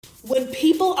When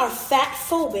people are fat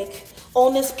phobic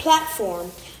on this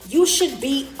platform, you should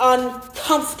be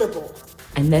uncomfortable.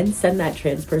 And then send that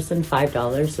trans person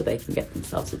 $5 so they can get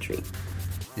themselves a treat.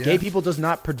 Yeah. Gay people does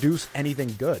not produce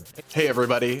anything good. Hey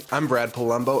everybody, I'm Brad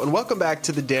Palumbo, and welcome back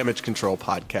to the Damage Control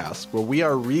podcast, where we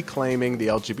are reclaiming the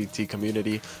LGBT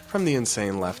community from the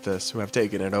insane leftists who have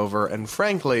taken it over and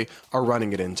frankly are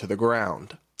running it into the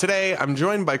ground. Today, I'm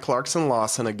joined by Clarkson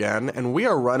Lawson again, and we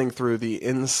are running through the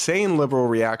insane liberal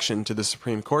reaction to the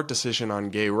Supreme Court decision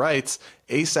on gay rights,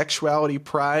 asexuality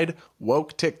pride,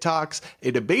 woke TikToks,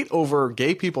 a debate over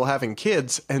gay people having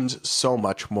kids, and so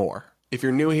much more. If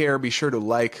you're new here, be sure to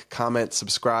like, comment,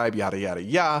 subscribe, yada, yada,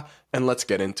 yada, and let's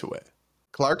get into it.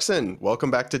 Clarkson,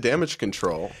 welcome back to Damage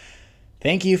Control.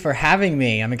 Thank you for having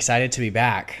me. I'm excited to be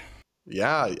back.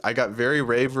 Yeah, I got very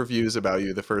rave reviews about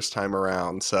you the first time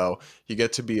around, so you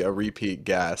get to be a repeat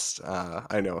guest.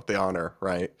 I know, the honor,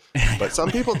 right? But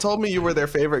some people told me you were their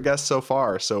favorite guest so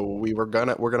far, so we're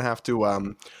gonna have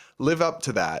to live up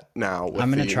to that now.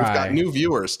 I'm gonna try. We've got new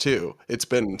viewers too. It's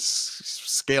been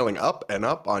scaling up and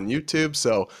up on YouTube,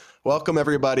 so welcome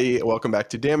everybody. Welcome back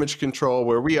to Damage Control,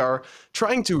 where we are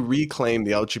trying to reclaim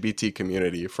the LGBT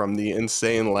community from the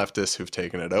insane leftists who've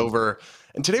taken it over.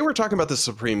 And today we're talking about the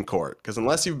Supreme Court, because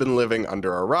unless you've been living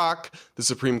under a rock, the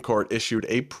Supreme Court issued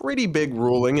a pretty big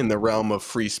ruling in the realm of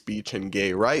free speech and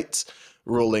gay rights,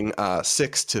 ruling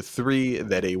 6-3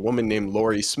 that a woman named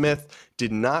Lorie Smith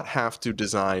did not have to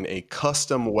design a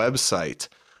custom website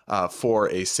for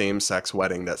a same-sex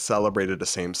wedding that celebrated a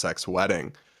same-sex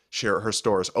wedding. Her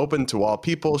store is open to all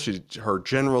people. Her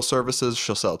general services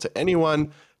she'll sell to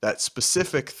anyone. That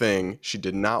specific thing she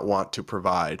did not want to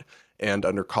provide. And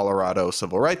under Colorado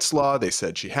civil rights law, they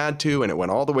said she had to, and it went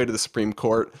all the way to the Supreme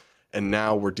Court. And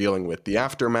now we're dealing with the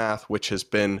aftermath, which has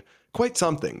been quite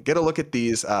something. Get a look at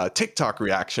these TikTok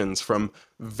reactions from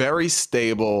very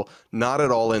stable, not at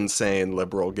all insane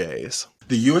liberal gays.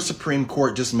 The U.S. Supreme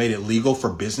Court just made it legal for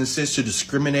businesses to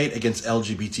discriminate against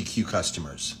LGBTQ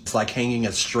customers. It's like hanging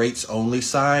a straights-only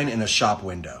sign in a shop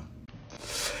window.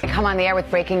 Come on the air with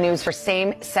breaking news for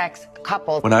same-sex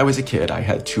couples. When I was a kid, I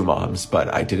had two moms,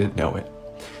 but I didn't know it.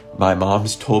 My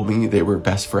moms told me they were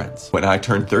best friends. When I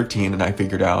turned 13 and I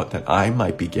figured out that I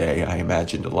might be gay, I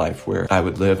imagined a life where I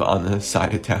would live on the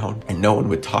side of town and no one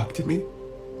would talk to me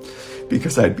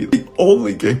because I'd be the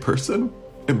only gay person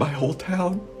in my whole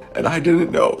town. And I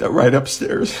didn't know that right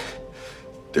upstairs,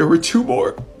 there were two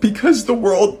more because the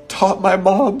world taught my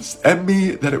moms and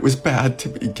me that it was bad to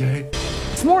be gay.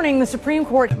 This morning, the Supreme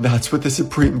Court... And that's what the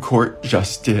Supreme Court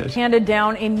just did. ...handed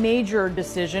down a major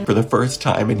decision. For the first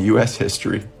time in U.S.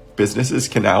 history, businesses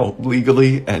can now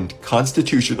legally and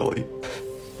constitutionally...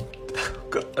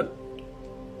 God.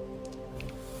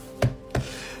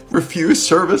 Refuse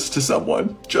service to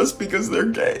someone just because they're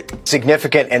gay.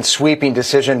 Significant and sweeping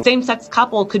decision. Same-sex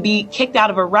couple could be kicked out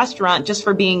of a restaurant just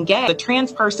for being gay. The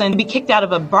trans person could be kicked out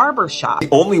of a barber shop. The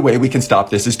only way we can stop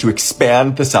this is to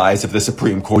expand the size of the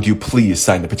Supreme Court. Would you please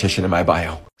sign the petition in my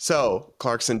bio? So,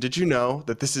 Clarkson, did you know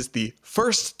that this is the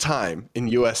first time in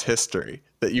U.S. history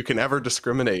that you can ever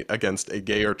discriminate against a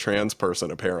gay or trans person,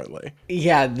 apparently?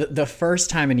 Yeah, the first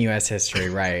time in U.S. history,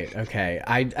 right. Okay.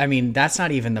 I mean, that's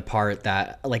not even the part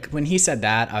that, like, when he said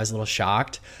that, I was a little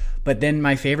shocked. But then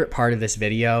my favorite part of this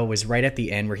video was right at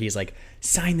the end where he's like,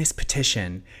 sign this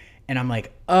petition. And I'm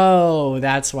like, oh,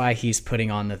 that's why he's putting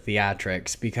on the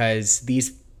theatrics, because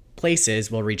these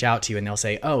places will reach out to you and they'll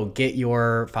say, oh, get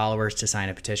your followers to sign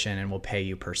a petition and we'll pay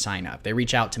you per sign up. They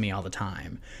reach out to me all the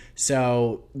time.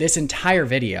 So this entire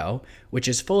video, which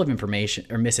is full of information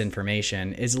or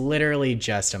misinformation, is literally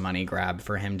just a money grab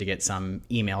for him to get some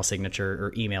email signature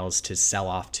or emails to sell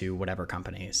off to whatever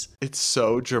companies. It's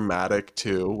so dramatic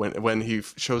too when he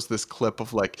shows this clip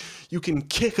of like, you can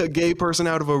kick a gay person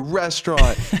out of a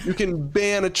restaurant, you can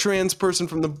ban a trans person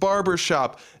from the barber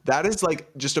shop. That is like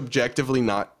just objectively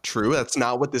not true. That's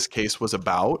not what this case was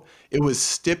about. It was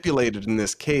stipulated in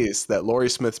this case that Lorie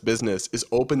Smith's business is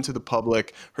open to the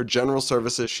public. Her general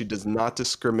services, she does not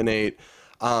discriminate.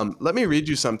 Let me read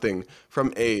you something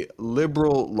from a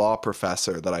liberal law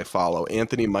professor that I follow,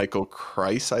 Anthony Michael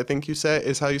Kreis, I think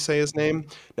is how you say his name.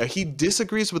 Now, he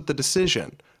disagrees with the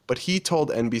decision, but he told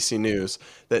NBC News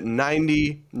that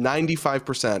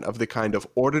 95% of the kind of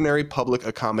ordinary public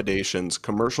accommodations,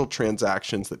 commercial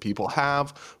transactions that people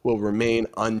have will remain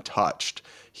untouched.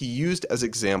 He used as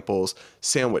examples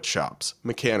sandwich shops,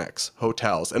 mechanics,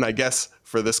 hotels, and I guess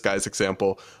for this guy's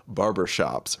example, barber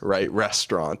shops, right?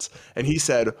 Restaurants. And he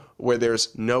said where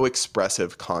there's no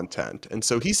expressive content. And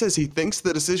so he says he thinks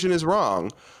the decision is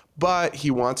wrong, But he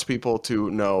wants people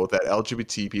to know that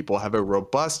LGBT people have a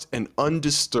robust and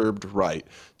undisturbed right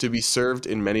to be served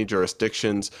in many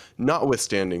jurisdictions,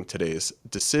 notwithstanding today's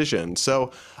decision.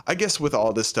 So I guess with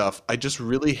all this stuff, I just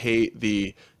really hate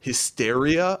the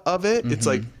hysteria of it. It's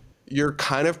like you're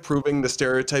kind of proving the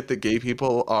stereotype that gay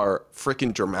people are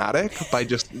freaking dramatic by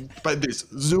this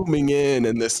zooming in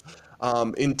and this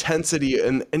intensity,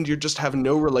 and you just have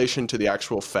no relation to the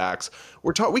actual facts.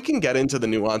 We can get into the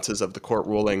nuances of the court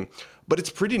ruling, but it's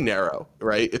pretty narrow,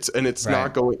 right? It's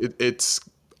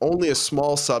only a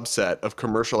small subset of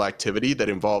commercial activity that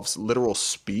involves literal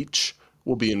speech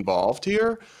will be involved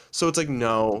here. So it's like,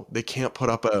 no, they can't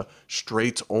put up a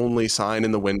straights only sign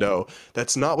in the window.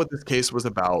 That's not what this case was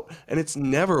about, and it's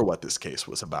never what this case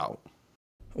was about.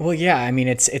 Well, yeah, I mean,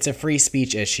 it's a free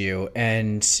speech issue.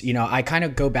 And, I kind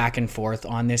of go back and forth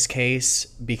on this case,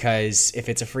 because if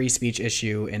it's a free speech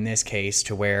issue in this case,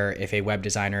 to where if a web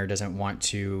designer doesn't want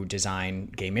to design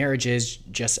gay marriages,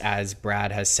 just as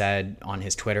Brad has said on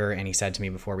his Twitter, and he said to me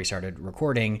before we started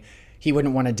recording, he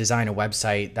wouldn't want to design a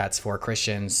website that's for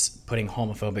Christians putting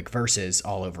homophobic verses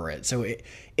all over it. So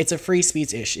it's a free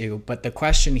speech issue. But the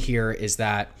question here is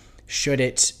that, should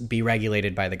it be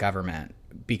regulated by the government?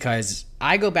 Because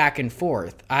I go back and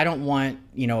forth. I don't want,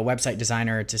 a website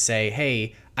designer to say,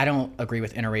 hey, I don't agree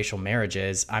with interracial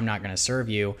marriages, I'm not going to serve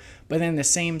you. But in the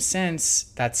same sense,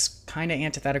 that's kind of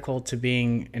antithetical to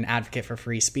being an advocate for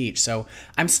free speech. So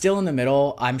I'm still in the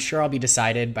middle. I'm sure I'll be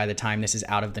decided by the time this is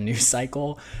out of the news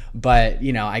cycle. But,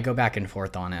 I go back and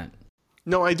forth on it.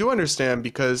 No, I do understand,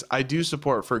 because I do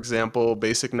support, for example,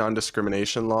 basic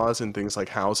non-discrimination laws in things like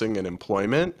housing and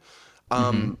employment.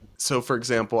 So, for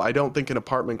example, I don't think an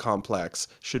apartment complex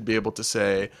should be able to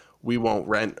say, we won't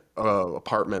rent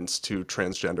apartments to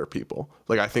transgender people.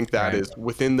 Like, I think that is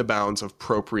within the bounds of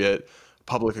appropriate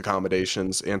public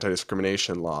accommodations,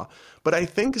 anti-discrimination law. But I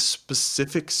think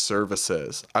specific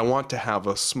services, I want to have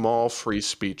a small free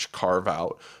speech carve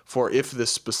out for if the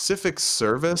specific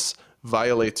service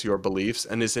violates your beliefs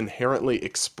and is inherently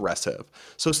expressive.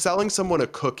 So selling someone a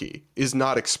cookie is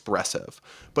not expressive,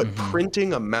 but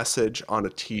printing a message on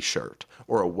a t-shirt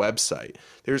or a website,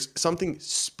 there's something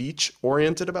speech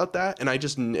oriented about that. And I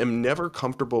just am never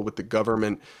comfortable with the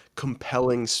government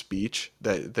compelling speech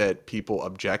that people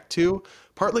object to,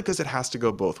 partly because it has to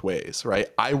go both ways, right?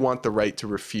 I want the right to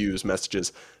refuse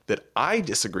messages that I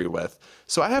disagree with.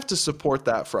 So I have to support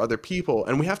that for other people.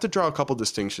 And we have to draw a couple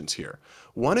distinctions here.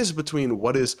 One is between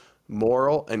what is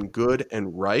moral and good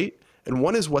and right, and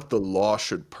one is what the law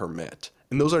should permit.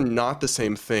 And those are not the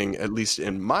same thing, at least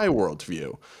in my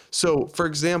worldview. So, for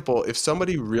example, if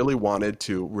somebody really wanted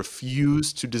to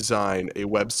refuse to design a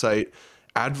website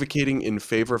advocating in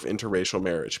favor of interracial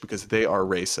marriage because they are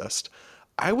racist,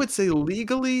 I would say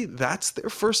legally that's their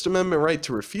First Amendment right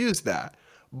to refuse that.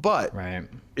 But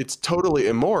it's totally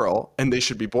immoral, and they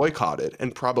should be boycotted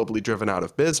and probably driven out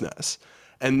of business.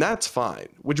 And that's fine.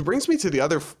 Which brings me to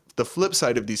the flip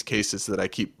side of these cases that I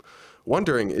keep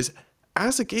wondering is,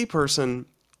 as a gay person,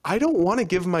 I don't want to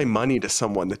give my money to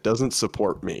someone that doesn't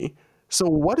support me. So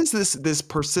what is this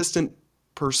persistent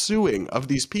pursuing of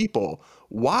these people?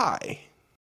 Why?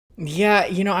 Yeah,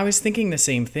 I was thinking the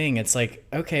same thing. It's like,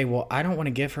 okay, well, I don't want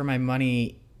to give her my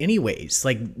money anyways.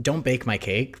 Like, don't bake my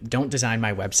cake, don't design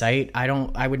my website.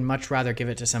 I would much rather give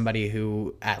it to somebody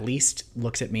who at least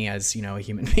looks at me as, a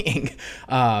human being.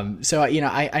 So,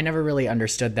 I never really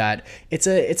understood that. It's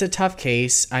a tough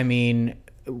case. I mean,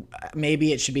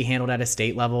 maybe it should be handled at a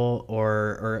state level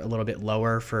or a little bit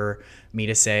lower for me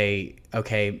to say,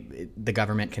 okay, the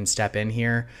government can step in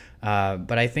here.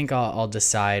 But I think I'll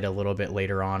decide a little bit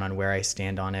later on where I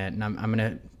stand on it. And I'm going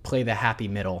to play the happy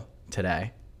middle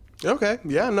today. Okay.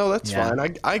 Yeah, no, that's fine.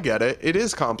 I get it. It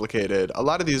is complicated. A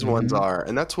lot of these ones are.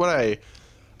 And that's what I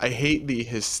hate, the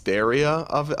hysteria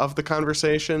of the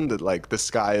conversation, that like the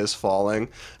sky is falling.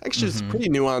 Actually, it's a pretty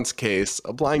nuanced case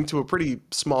applying to a pretty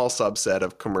small subset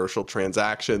of commercial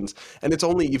transactions. And it's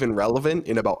only even relevant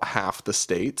in about half the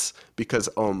states, because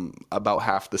about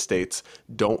half the states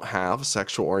don't have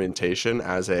sexual orientation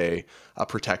as a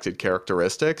protected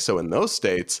characteristic. So in those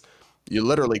states, you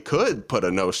literally could put a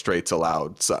no straights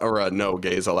allowed or a no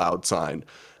gays allowed sign,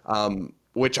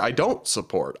 which I don't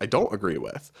support. I don't agree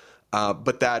with.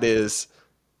 But it's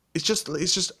just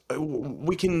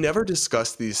we can never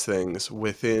discuss these things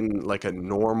within like a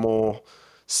normal,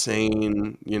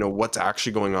 sane, what's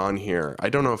actually going on here. I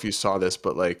don't know if you saw this,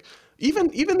 but like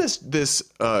even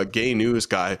this gay news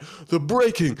guy, the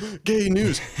breaking gay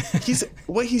news,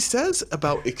 what he says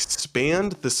about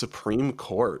expand the Supreme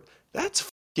Court,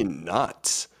 that's fucking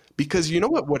nuts. Because you know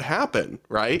what would happen,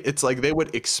 right? It's like they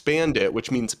would expand it,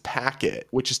 which means pack it,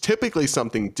 which is typically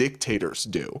something dictators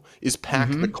do, is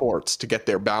pack the courts to get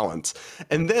their balance.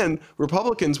 And then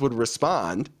Republicans would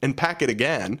respond and pack it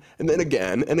again, and then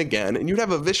again and again, and you'd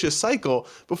have a vicious cycle.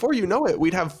 Before you know it,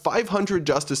 we'd have 500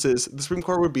 justices, the Supreme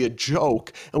Court would be a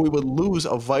joke, and we would lose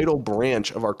a vital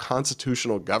branch of our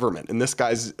constitutional government. And this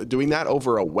guy's doing that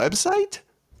over a website?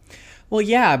 Well,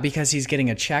 yeah, because he's getting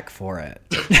a check for it.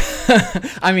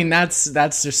 I mean, that's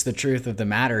just the truth of the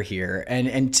matter here.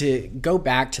 And to go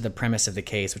back to the premise of the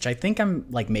case, which I think I'm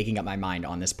like making up my mind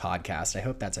on this podcast. I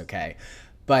hope that's okay.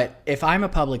 But if I'm a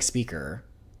public speaker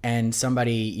and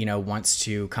somebody, you know, wants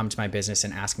to come to my business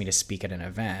and ask me to speak at an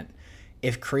event,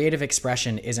 if creative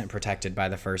expression isn't protected by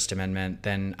the First Amendment,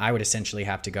 then I would essentially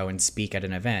have to go and speak at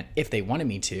an event if they wanted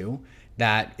me to,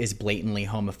 that is blatantly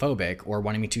homophobic or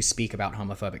wanting me to speak about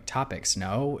homophobic topics.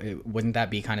 No, wouldn't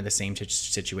that be kind of the same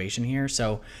situation here?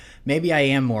 So maybe I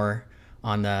am more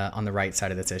on the right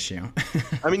side of this issue.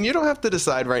 I mean, you don't have to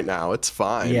decide right now. It's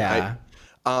fine. Yeah.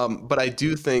 But I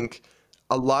do think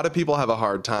a lot of people have a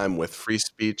hard time with free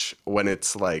speech when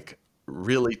it's like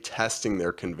really testing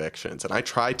their convictions. And I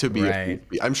try to be,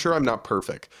 I'm sure I'm not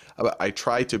perfect, but I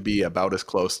try to be about as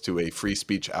close to a free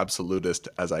speech absolutist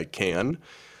as I can.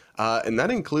 And that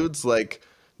includes like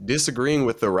disagreeing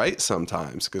with the right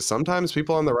sometimes, because sometimes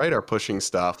people on the right are pushing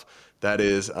stuff that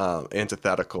is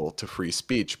antithetical to free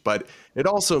speech. But it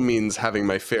also means having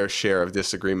my fair share of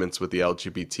disagreements with the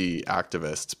LGBT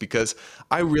activists, because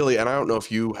I really, and I don't know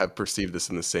if you have perceived this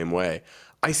in the same way,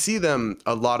 I see them,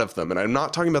 a lot of them, and I'm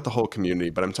not talking about the whole community,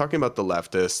 but I'm talking about the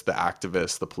leftists, the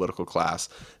activists, the political class.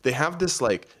 They have this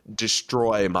like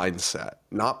destroy mindset,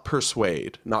 not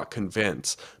persuade, not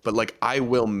convince, but like, I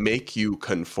will make you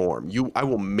conform. I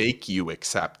will make you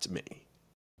accept me.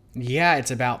 Yeah, it's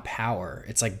about power.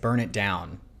 It's like burn it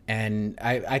down. And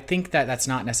I think that that's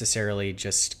not necessarily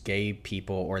just gay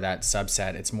people or that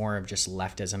subset. It's more of just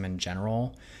leftism in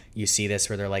general. You see this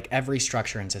where they're like, every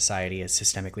structure in society is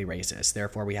systemically racist.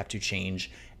 Therefore, we have to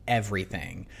change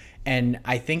everything. And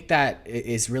I think that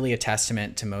is really a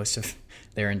testament to most of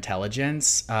their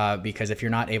intelligence, because if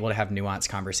you're not able to have nuanced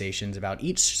conversations about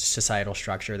each societal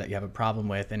structure that you have a problem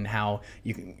with and how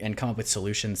you can and come up with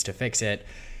solutions to fix it,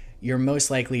 you're most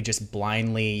likely just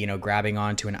blindly, you know, grabbing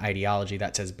onto an ideology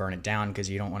that says burn it down because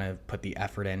you don't want to put the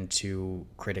effort in to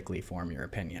critically form your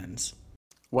opinions.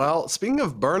 Well, speaking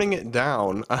of burning it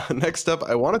down, next up,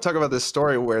 I want to talk about this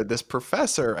story where this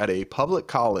professor at a public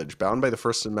college bound by the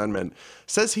First Amendment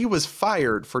says he was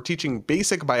fired for teaching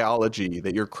basic biology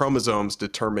that your chromosomes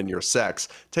determine your sex.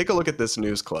 Take a look at this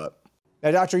news clip.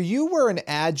 Now, Doctor, you were an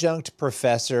adjunct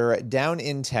professor down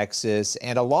in Texas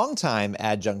and a longtime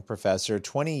adjunct professor,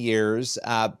 20 years.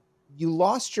 You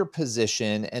lost your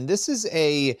position, and this is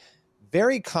a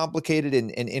very complicated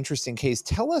and interesting case.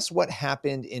 Tell us what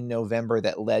happened in November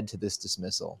that led to this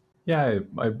dismissal. Yeah,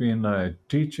 I've been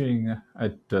teaching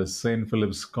at St.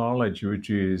 Philip's College,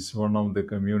 which is one of the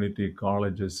community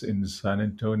colleges in San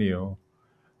Antonio,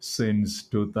 since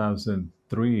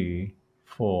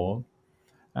 2003-4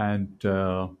 and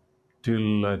till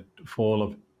fall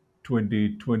of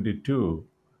 2022.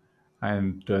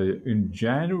 And in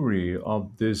January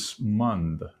of this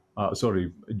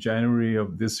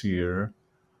year,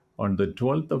 on the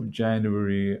 12th of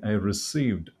January, I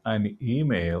received an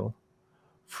email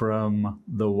from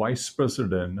the vice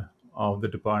president of the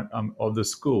department of the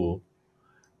school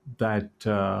that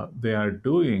they are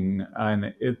doing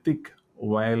an ethic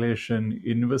violation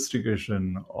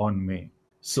investigation on me.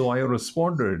 So I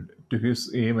responded to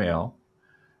his email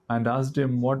and asked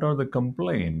him, what are the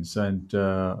complaints? And,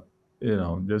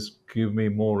 just give me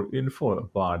more info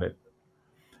about it.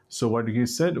 So what he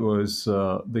said was,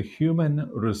 the human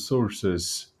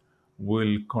resources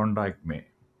will contact me.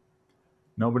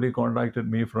 Nobody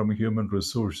contacted me from human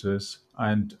resources.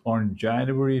 And on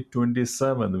January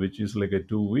 27th, which is like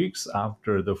 2 weeks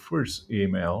after the first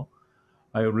email,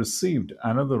 I received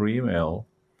another email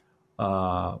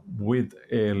with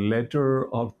a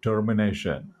letter of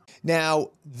termination.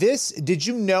 Now, did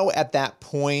you know at that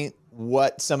point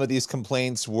what some of these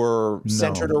complaints were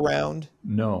centered around?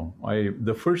 No,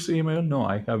 the first email, no,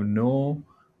 I have no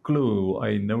clue.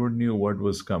 I never knew what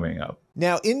was coming up.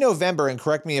 Now, in November, and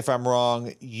correct me if I'm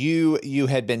wrong, you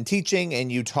had been teaching and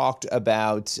you talked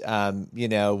about,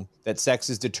 that sex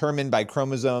is determined by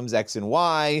chromosomes X and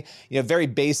Y, very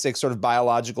basic sort of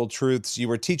biological truths. You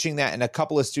were teaching that and a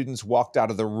couple of students walked out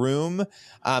of the room.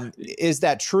 Is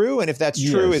that true? And if that's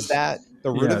true, is that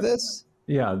the root of this?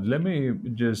 Yeah, let me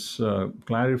just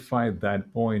clarify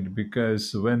that point,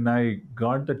 because when I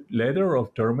got the letter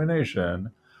of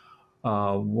termination,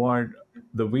 what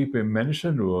the VP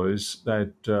mentioned was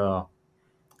that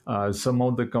some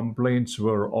of the complaints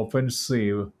were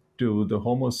offensive to the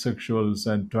homosexuals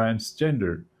and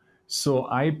transgender. So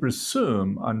I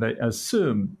presume and I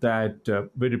assume that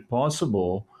very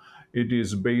possible it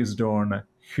is based on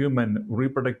human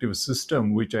reproductive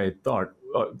system, which I taught,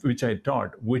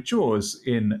 which was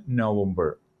in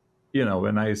November.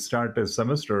 When I start a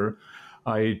semester,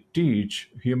 I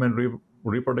teach human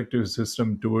reproductive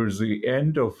system towards the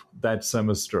end of that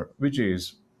semester, which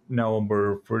is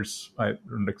November 1st. I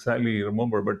don't exactly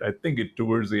remember, but I think it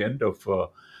towards the end of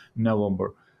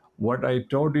November. What I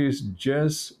taught is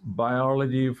just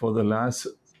biology for the last,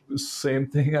 same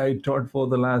thing I taught for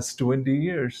the last 20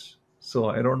 years. So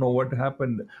I don't know what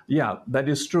happened. Yeah, that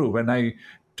is true. When I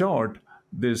taught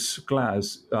this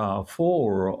class,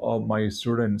 4 of my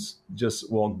students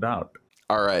just walked out.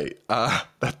 All right. A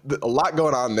lot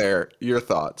going on there. Your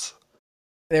thoughts?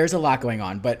 There's a lot going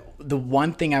on, but the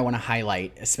one thing I want to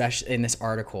highlight, especially in this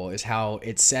article, is how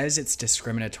it says it's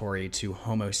discriminatory to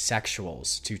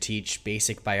homosexuals to teach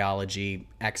basic biology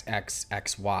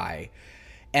XXXY.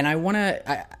 And I want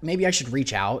to, maybe I should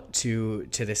reach out to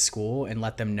this school and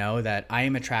let them know that I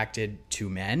am attracted to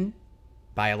men,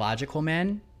 biological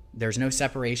men. There's no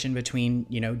separation between,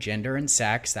 gender and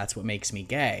sex. That's what makes me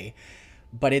gay.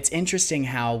 But it's interesting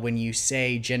how when you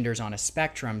say gender's on a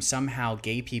spectrum, somehow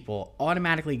gay people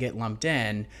automatically get lumped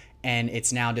in, and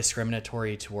it's now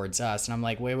discriminatory towards us. And I'm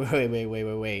like,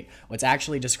 wait. What's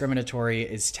actually discriminatory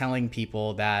is telling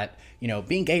people that,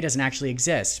 being gay doesn't actually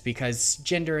exist, because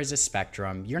gender is a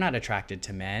spectrum. You're not attracted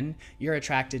to men. You're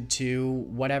attracted to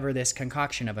whatever this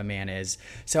concoction of a man is.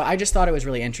 So I just thought it was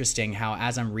really interesting how,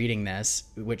 as I'm reading this,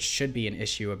 which should be an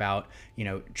issue about,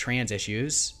 trans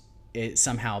issues, it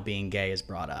somehow being gay is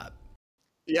brought up.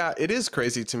 Yeah, it is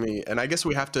crazy to me. And I guess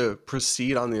we have to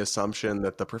proceed on the assumption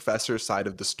that the professor's side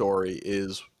of the story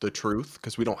is the truth,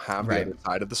 because we don't have the other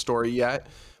side of the story yet.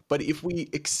 But if we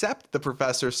accept the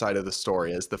professor's side of the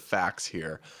story as the facts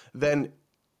here, then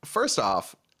first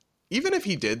off, even if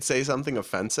he did say something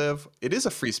offensive, it is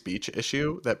a free speech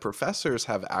issue that professors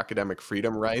have academic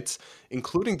freedom rights,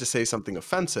 including to say something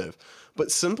offensive.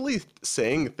 But simply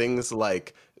saying things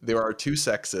like, there are two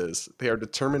sexes, they are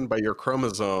determined by your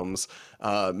chromosomes,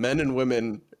 men and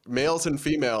women, males and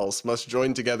females must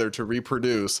join together to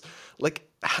reproduce. Like,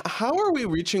 how are we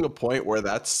reaching a point where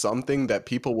that's something that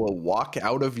people will walk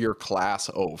out of your class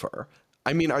over?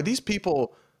 I mean, are these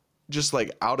people just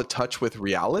like out of touch with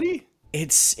reality?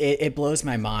 It blows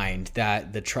my mind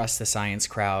that the Trust the Science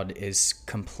crowd is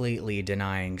completely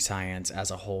denying science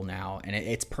as a whole now. And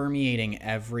it's permeating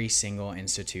every single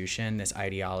institution, this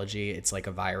ideology. It's like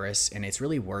a virus, and it's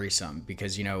really worrisome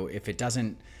because, if it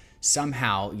doesn't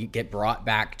somehow get brought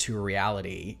back to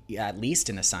reality, at least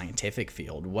in the scientific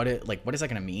field, what is that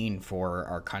going to mean for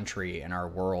our country and our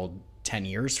world 10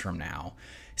 years from now?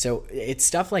 So it's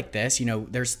stuff like this,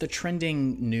 there's the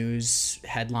trending news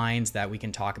headlines that we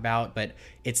can talk about, but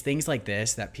it's things like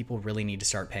this that people really need to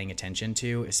start paying attention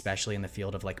to, especially in the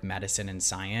field of like medicine and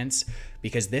science,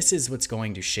 because this is what's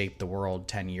going to shape the world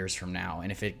 10 years from now.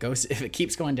 And if it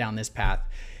keeps going down this path,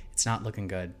 it's not looking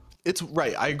good. It's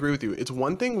right. I agree with you. It's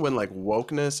one thing when like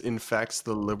wokeness infects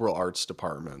the liberal arts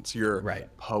departments, your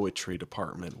poetry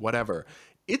department, whatever.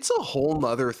 It's a whole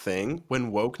nother thing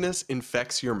when wokeness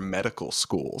infects your medical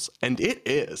schools. And it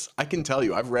is. I can tell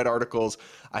you, I've read articles.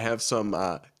 I have some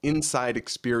inside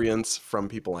experience from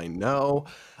people I know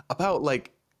about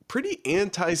like pretty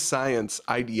anti-science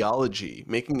ideology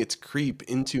making its creep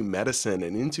into medicine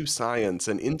and into science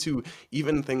and into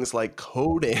even things like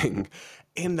coding.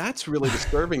 And that's really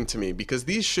disturbing to me, because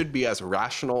these should be as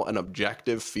rational and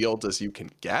objective fields as you can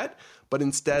get. But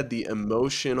instead, the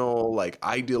emotional, like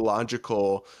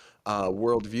ideological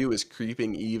worldview is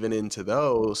creeping even into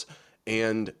those.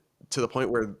 And to the point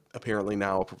where apparently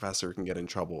now a professor can get in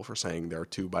trouble for saying there are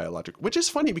two biological, which is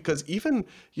funny because even,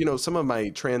 some of my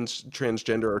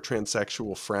transgender or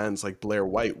transsexual friends like Blair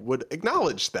White would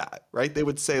acknowledge that, right? They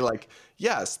would say like,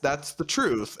 yes, that's the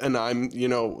truth. And I'm,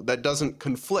 that doesn't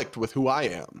conflict with who I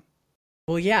am.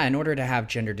 Well, yeah, in order to have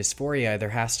gender dysphoria, there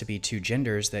has to be two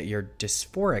genders that you're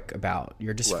dysphoric about.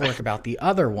 You're dysphoric about the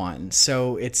other one.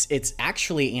 So it's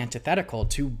actually antithetical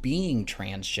to being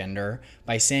transgender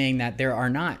by saying that there are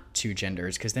not two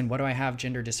genders, because then what do I have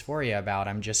gender dysphoria about?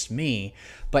 I'm just me.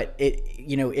 But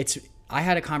I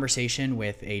had a conversation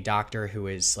with a doctor who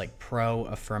is like pro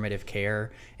affirmative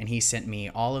care, and he sent me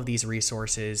all of these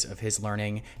resources of his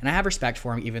learning, and I have respect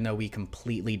for him even though we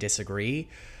completely disagree.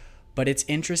 But it's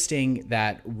interesting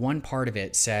that one part of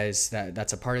it says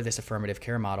that's a part of this affirmative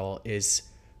care model is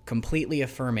completely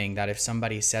affirming that if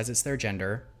somebody says it's their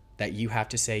gender, that you have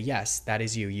to say, yes, that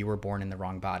is you. You were born in the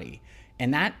wrong body.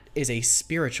 And that is a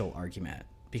spiritual argument,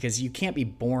 because you can't be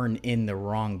born in the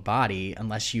wrong body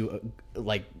unless you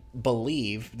like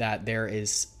believe that there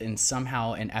is in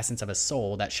somehow an essence of a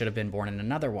soul that should have been born in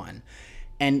another one.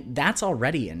 And that's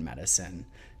already in medicine.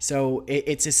 So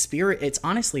it's a spirit. It's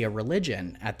honestly a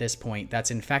religion at this point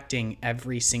that's infecting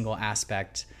every single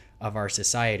aspect of our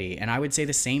society. And I would say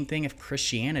the same thing if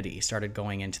Christianity started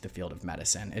going into the field of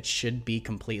medicine. It should be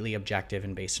completely objective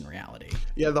and based in reality.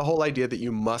 Yeah, the whole idea that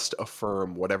you must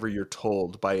affirm whatever you're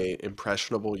told by an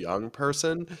impressionable young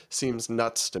person seems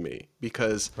nuts to me,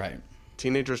 because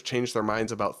teenagers change their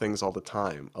minds about things all the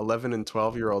time. 11 and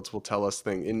 12-year-olds will tell us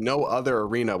things. In no other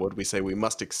arena would we say we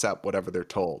must accept whatever they're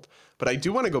told. But I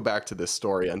do want to go back to this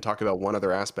story and talk about one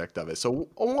other aspect of it. So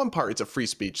on one part, it's a free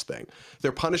speech thing.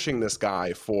 They're punishing this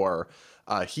guy for,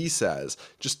 he says,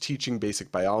 just teaching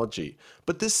basic biology.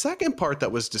 But this second part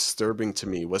that was disturbing to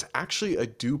me was actually a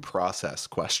due process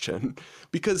question,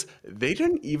 because they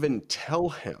didn't even tell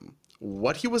him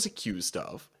what he was accused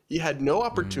of. He had no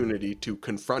opportunity to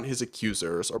confront his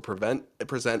accusers or present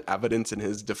evidence in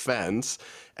his defense.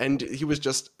 And he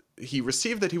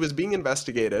received that he was being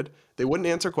investigated. They wouldn't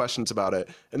answer questions about it.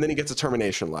 And then he gets a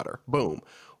termination letter. Boom.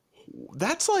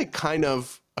 That's like kind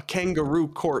of a kangaroo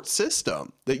court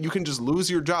system, that you can just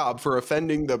lose your job for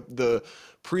offending the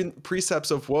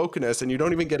precepts of wokeness, and you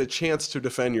don't even get a chance to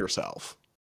defend yourself.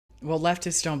 Well,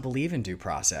 leftists don't believe in due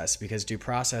process, because due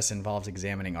process involves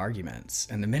examining arguments.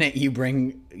 And the minute you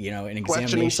bring, an examination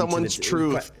questioning someone's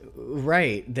truth,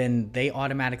 right, then they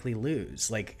automatically lose.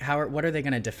 Like, what are they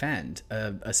going to defend?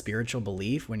 A spiritual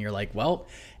belief when you're like, well,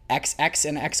 XX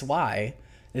and XY,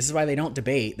 this is why they don't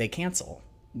debate, they cancel.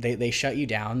 They shut you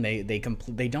down. They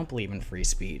don't believe in free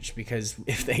speech, because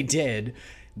if they did,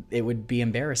 it would be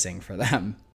embarrassing for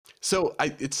them. So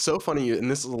it's so funny,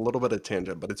 and this is a little bit of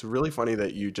tangent, but it's really funny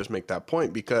that you just make that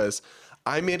point, because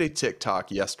I made a TikTok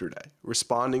yesterday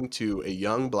responding to a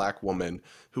young black woman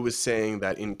who was saying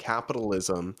that in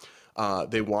capitalism,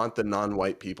 they want the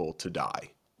non-white people to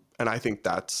die. And I think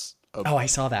that's... I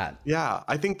saw that. Yeah,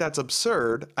 I think that's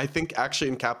absurd. I think actually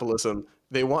in capitalism,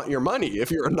 they want your money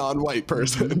if you're a non-white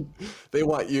person. They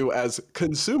want you as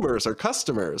consumers or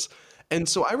customers. And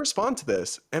so I respond to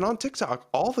this, and on TikTok,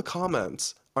 all the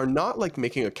comments are not like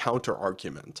making a counter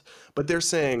argument, but they're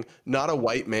saying not a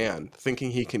white man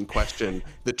thinking he can question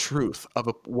the truth of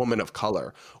a woman of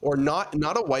color, or not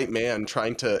a white man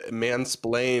trying to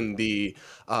mansplain the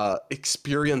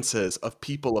experiences of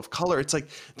people of color. It's like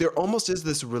there almost is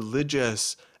this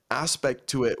religious aspect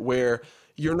to it where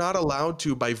you're not allowed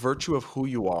to, by virtue of who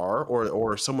you are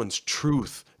or someone's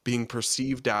truth being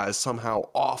perceived as somehow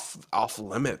off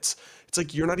limits. It's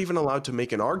like you're not even allowed to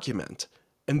make an argument.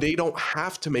 And they don't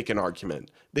have to make an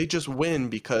argument. They just win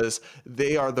because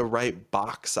they are the right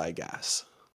box, I guess.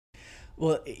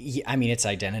 Well, I mean, it's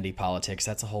identity politics.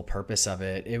 That's the whole purpose of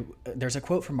it. There's a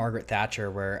quote from Margaret Thatcher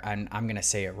where I'm going to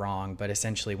say it wrong, but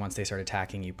essentially once they start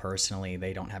attacking you personally,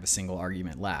 they don't have a single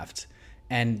argument left.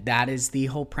 And that is the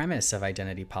whole premise of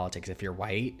identity politics. If you're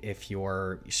white, if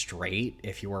you're straight,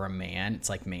 if you're a man, it's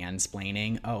like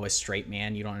mansplaining. Oh, a straight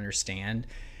man, you don't understand.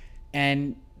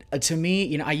 And to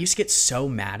me, I used to get so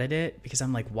mad at it because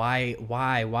I'm like,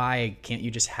 why can't you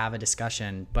just have a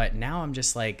discussion? But now I'm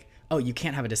just like, oh, you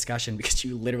can't have a discussion because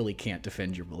you literally can't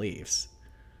defend your beliefs.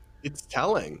 It's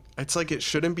telling. It's like it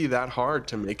shouldn't be that hard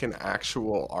to make an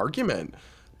actual argument,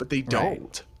 but they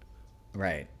don't.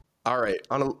 Right. All right.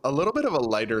 On a little bit of a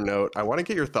lighter note, I want to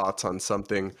get your thoughts on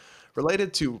something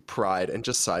related to Pride. And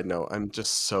just side note, I'm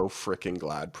just so freaking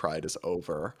glad Pride is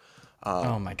over.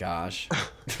 Oh my gosh.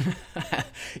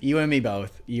 You and me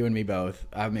both.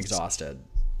 I'm exhausted.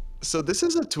 So this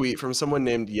is a tweet from someone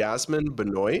named Yasmin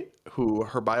Benoit, who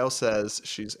her bio says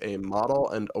she's a model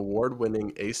and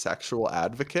award-winning asexual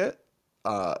advocate,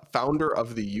 founder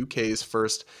of the UK's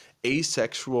first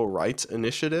asexual rights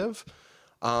initiative.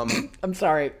 I'm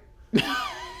sorry.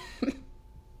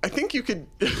 I think you could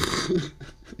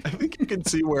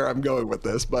see where I'm going with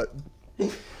this, but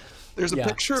there's a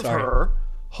picture of her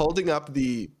holding up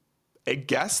the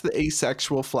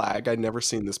asexual flag. I'd never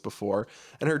seen this before.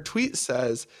 And her tweet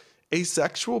says,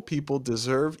 asexual people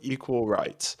deserve equal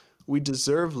rights. We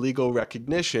deserve legal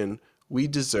recognition. We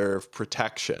deserve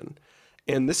protection.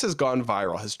 And this has gone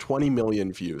viral, has 20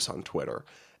 million views on Twitter.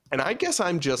 And I guess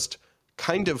I'm just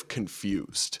kind of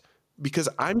confused because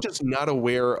I'm just not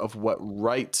aware of what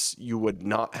rights you would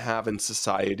not have in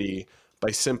society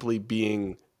by simply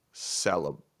being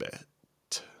celibate.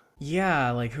 Yeah,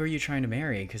 like who are you trying to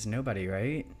marry? Because nobody,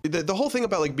 right? The whole thing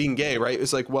about like being gay, right,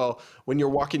 is like, well, when you're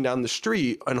walking down the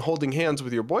street and holding hands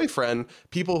with your boyfriend,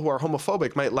 people who are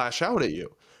homophobic might lash out at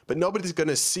you, but nobody's going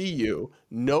to see you,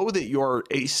 know that you're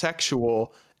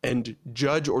asexual, and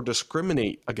judge or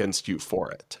discriminate against you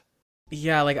for it.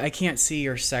 Yeah, like I can't see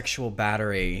your sexual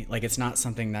battery. Like it's not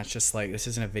something that's just like, this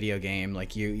isn't a video game.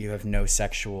 Like you have no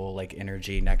sexual like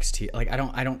energy next to you. Like I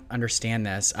don't understand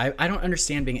this. I don't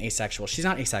understand being asexual. She's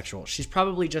not asexual. She's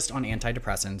probably just on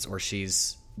antidepressants, or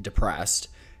she's depressed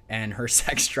and her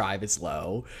sex drive is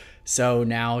low. So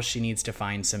now she needs to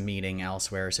find some meaning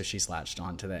elsewhere. So she's latched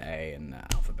onto the A in the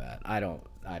alphabet. I don't.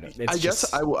 I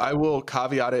guess I will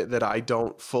caveat it that I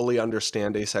don't fully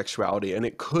understand asexuality, and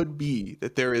it could be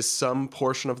that there is some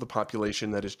portion of the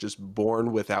population that is just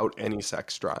born without any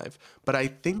sex drive. But I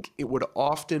think it would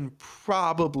often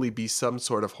probably be some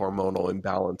sort of hormonal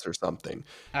imbalance or something.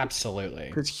 Absolutely.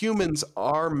 Because humans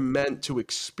are meant to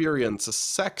experience a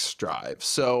sex drive.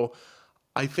 So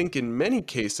I think in many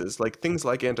cases, like things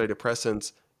like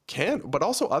antidepressants can, but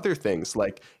also other things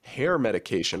like hair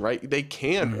medication, right? They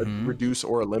can reduce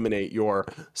or eliminate your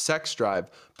sex drive,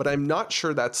 but I'm not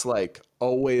sure that's like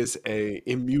always a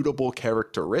immutable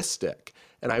characteristic.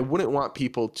 And I wouldn't want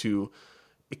people to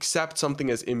accept something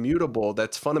as immutable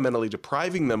that's fundamentally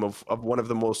depriving them of one of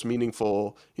the most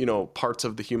meaningful, parts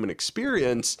of the human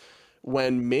experience,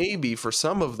 when maybe for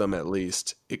some of them at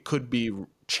least, it could be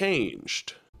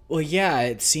changed. Well, yeah,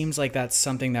 it seems like that's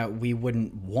something that we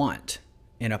wouldn't want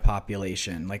in a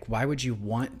population. Like, why would you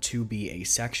want to be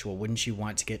asexual? Wouldn't you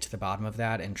want to get to the bottom of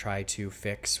that and try to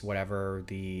fix whatever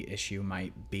the issue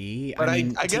might be? But I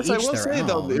guess I will say,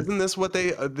 though, isn't this what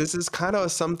this is kind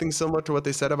of something similar to what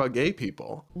they said about gay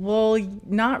people? Well,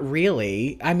 not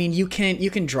really. I mean, you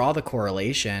can draw the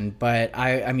correlation, but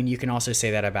I mean, you can also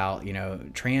say that about,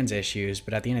 trans issues,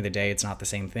 but at the end of the day, it's not the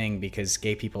same thing, because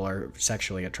gay people are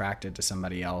sexually attracted to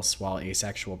somebody else, while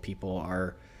asexual people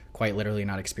are quite literally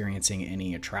not experiencing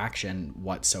any attraction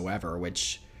whatsoever,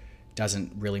 which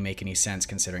doesn't really make any sense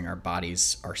considering our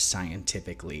bodies are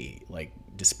scientifically like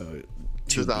designed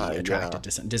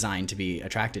to be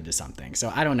attracted to something.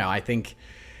 So I don't know. I think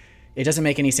it doesn't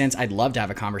make any sense. I'd love to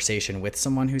have a conversation with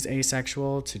someone who's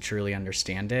asexual to truly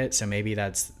understand it. So maybe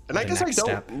that's and I guess I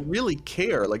don't really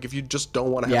care. Like if you just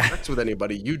don't want to have sex with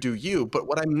anybody, you do you. But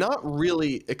what I'm not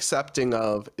really accepting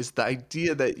of is the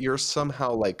idea that you're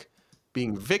somehow like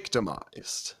being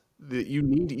victimized, that you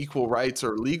need equal rights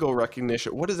or legal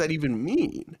recognition. What does that even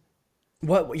mean?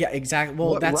 What? Yeah, exactly. Well,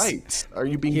 what rights are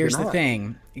you being Here's denied? the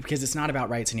thing, because it's not about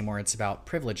rights anymore. It's about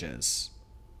privileges.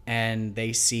 And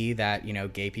they see that,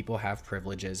 gay people have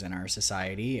privileges in our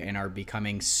society and are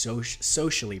becoming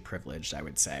socially privileged, I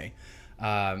would say.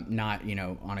 Not,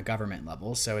 on a government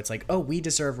level. So it's like, oh, we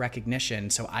deserve recognition,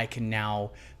 so I can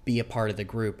now be a part of the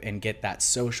group and get that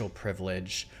social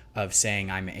privilege of saying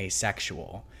I'm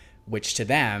asexual, which to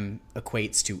them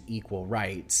equates to equal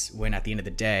rights, when at the end of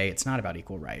the day, it's not about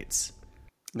equal rights.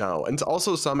 No, and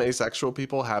also some asexual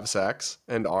people have sex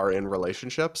and are in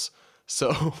relationships.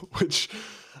 So, which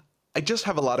I just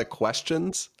have a lot of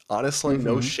questions. Honestly,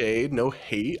 no shade, no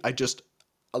hate.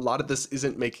 A lot of this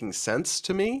isn't making sense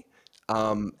to me.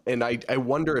 And I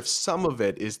wonder if some of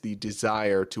it is the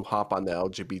desire to hop on the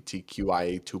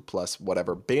LGBTQIA2+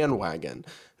 whatever bandwagon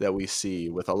that we see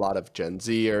with a lot of Gen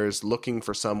Zers looking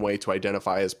for some way to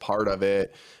identify as part of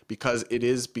it, because it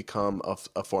is become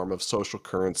a form of social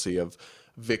currency, of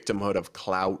victimhood, of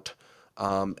clout.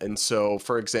 And so,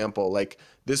 for example, like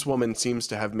this woman seems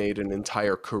to have made an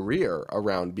entire career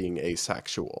around being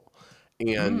asexual.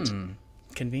 And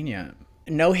convenient.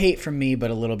 No hate from me, but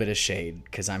a little bit of shade,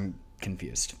 because I'm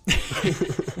confused.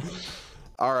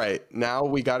 All right, now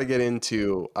we got to get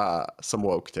into some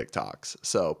woke TikToks.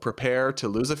 So prepare to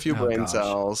lose a few brain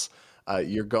cells.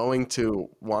 You're going to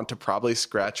want to probably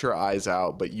scratch your eyes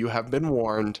out, but you have been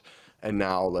warned. And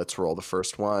now let's roll the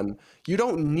first one. You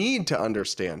don't need to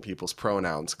understand people's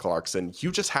pronouns, Clarkson.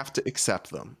 You just have to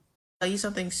accept them. Tell you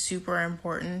something super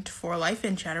important for life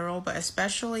in general, but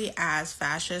especially as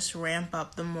fascists ramp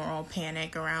up the moral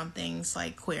panic around things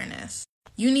like queerness.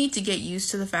 You need to get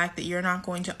used to the fact that you're not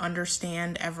going to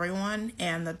understand everyone,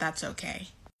 and that that's okay.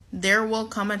 There will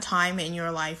come a time in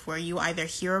your life where you either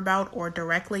hear about or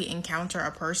directly encounter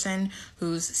a person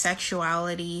whose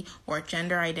sexuality or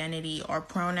gender identity or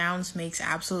pronouns makes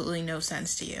absolutely no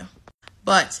sense to you.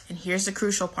 But, and here's the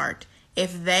crucial part,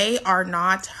 if they are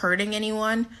not hurting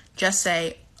anyone, just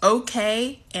say,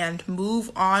 okay, and move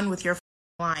on with your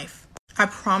life. I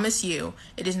promise you,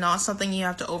 it is not something you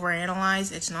have to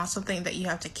overanalyze. It's not something that you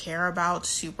have to care about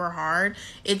super hard.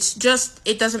 It's just,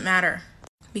 it doesn't matter.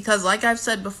 Because, like I've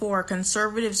said before,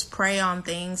 conservatives prey on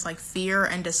things like fear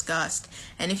and disgust.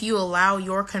 And if you allow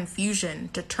your confusion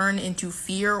to turn into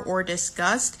fear or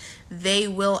disgust, they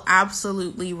will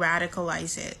absolutely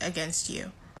radicalize it against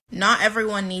you. Not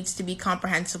everyone needs to be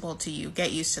comprehensible to you.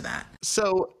 Get used to that.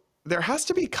 So there has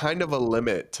to be kind of a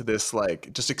limit to this,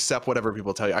 like, just accept whatever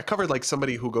people tell you. I covered like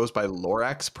somebody who goes by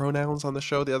Lorax pronouns on the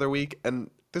show the other week,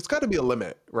 and there's got to be a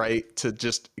limit, right? To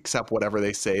just accept whatever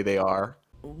they say they are.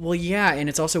 Well, yeah, and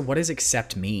it's also, what does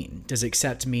accept mean? Does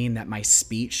accept mean that my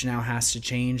speech now has to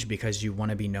change because you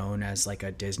want to be known as like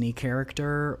a Disney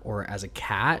character or as a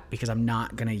cat? Because I'm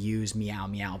not going to use meow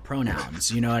meow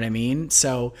pronouns, you know what I mean?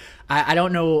 So I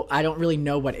don't know, I don't really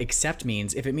know what accept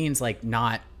means. If it means like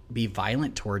not be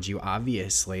violent towards you,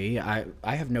 obviously, I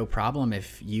have no problem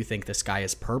if you think the sky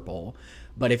is purple.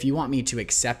 But if you want me to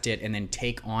accept it and then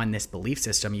take on this belief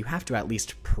system, you have to at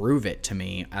least prove it to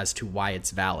me as to why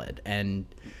it's valid. And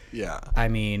yeah, I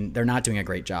mean, they're not doing a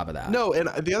great job of that. No, and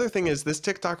the other thing is this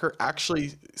TikToker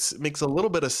actually makes a little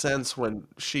bit of sense when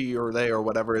she or they or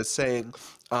whatever is saying,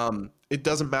 it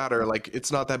doesn't matter, like,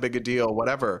 it's not that big a deal,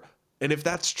 whatever. And if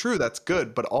that's true, that's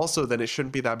good. But also then it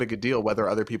shouldn't be that big a deal whether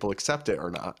other people accept it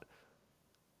or not.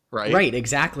 Right,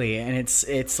 exactly. And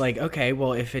it's like, okay,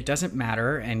 well, if it doesn't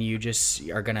matter and you just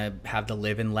are going to have the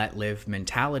live and let live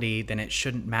mentality, then it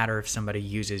shouldn't matter if somebody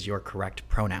uses your correct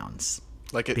pronouns.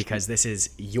 Because this is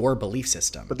your belief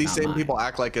system. But these same people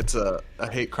act like it's a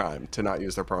hate crime to not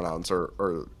use their pronouns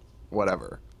or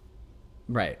whatever.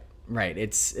 Right.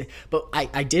 But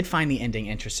I did find the ending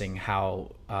interesting,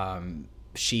 how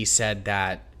she said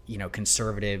that, you know,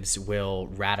 conservatives will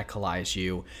radicalize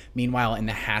you. Meanwhile, in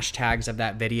the hashtags of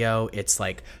that video, it's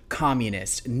like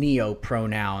communist, neo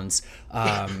pronouns,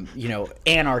 you know,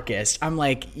 anarchist. I'm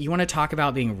like, you want to talk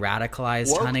about being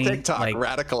radicalized, honey? TikTok like,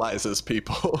 radicalizes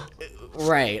people.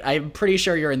 Right. I'm pretty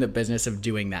sure you're in the business of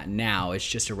doing that now. It's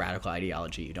just a radical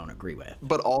ideology you don't agree with.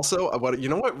 But also, you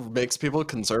know what makes people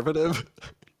conservative?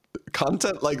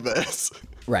 Content like this.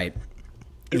 Right.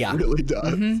 It really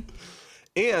does. Mm-hmm.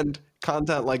 And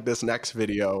content like this next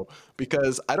video,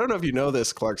 because I don't know if you know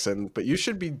this, Clarkson, but you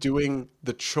should be doing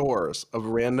the chores of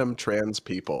random trans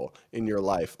people in your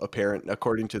life,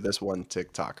 according to this one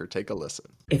TikToker. Take a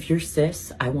listen. If you're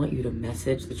cis, I want you to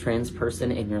message the trans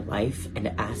person in your life and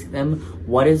ask them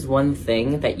what is one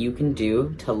thing that you can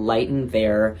do to lighten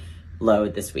their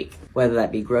load this week. Whether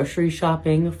that be grocery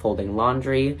shopping, folding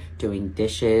laundry, doing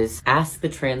dishes. Ask the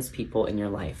trans people in your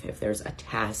life if there's a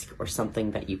task or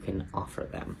something that you can offer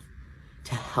them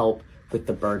to help with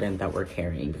the burden that we're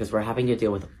carrying, because we're having to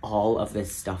deal with all of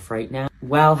this stuff right now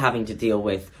while having to deal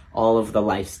with all of the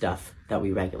life stuff that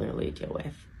we regularly deal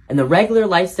with. And the regular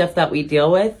life stuff that we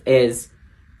deal with is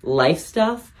life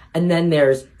stuff, and then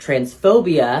there's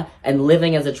transphobia and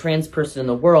living as a trans person in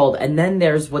the world, and then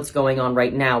there's what's going on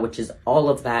right now, which is all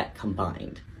of that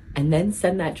combined. And then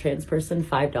send that trans person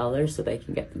 $5 so they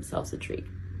can get themselves a treat.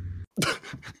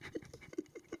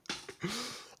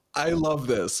 I love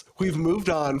this. We've moved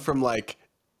on from like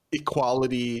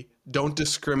equality, don't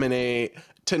discriminate,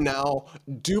 to now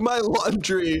do my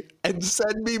laundry and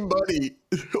send me money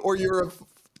or you're a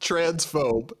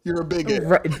transphobe. You're a bigot.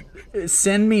 Right.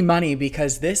 Send me money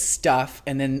because this stuff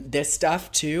and then this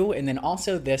stuff too, and then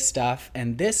also this stuff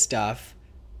and this stuff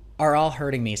are all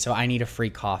hurting me, so I need a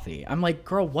free coffee. I'm like,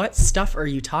 girl, what stuff are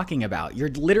you talking about? You're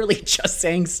literally just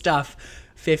saying stuff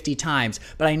 50 times.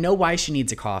 But I know why she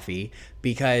needs a coffee,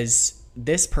 because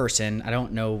this person, I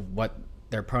don't know what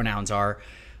their pronouns are,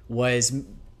 was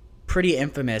pretty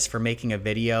infamous for making a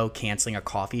video canceling a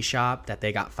coffee shop that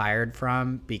they got fired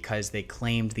from because they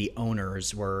claimed the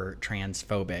owners were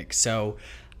transphobic. So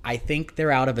I think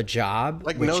they're out of a job.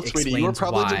 Like, no, sweetie, you were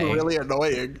probably just really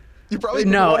annoying. You probably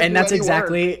no, and that's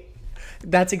exactly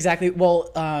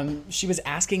well, she was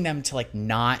asking them to like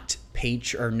not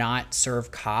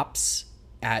serve cops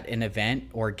at an event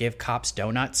or give cops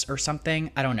donuts or something.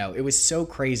 I don't know. It was so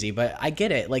crazy, but I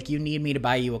get it. Like, you need me to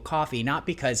buy you a coffee, not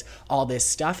because all this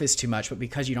stuff is too much, but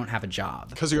because you don't have a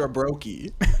job. Because you're a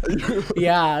brokey.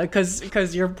 Yeah,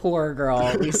 because you're poor,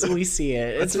 girl. We see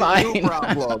it. It's fine. No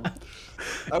problem.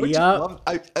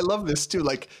 I love this too.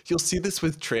 Like, you'll see this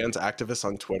with trans activists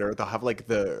on Twitter. They'll have like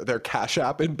their Cash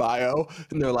App in bio,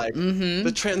 and they're like,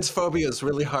 the transphobia is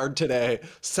really hard today.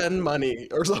 Send money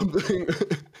or something.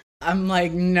 I'm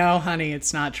like, no, honey,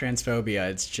 it's not transphobia.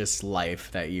 It's just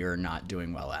life that you're not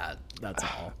doing well at. That's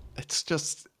all. It's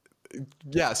just,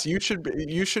 yes, you should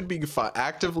be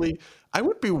actively. I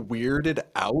would be weirded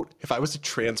out if I was a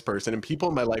trans person and people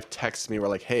in my life text me, were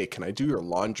like, hey, can I do your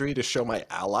laundry to show my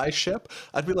allyship?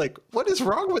 I'd be like, what is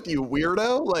wrong with you,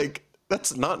 weirdo? Like,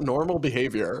 that's not normal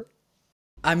behavior.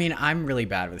 I mean, I'm really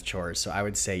bad with chores, so I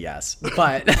would say yes.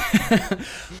 But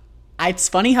it's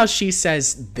funny how she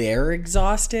says they're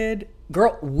exhausted.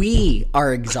 Girl, we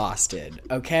are exhausted,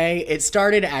 okay? It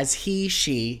started as he,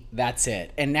 she, that's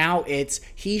it. And now it's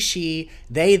he, she,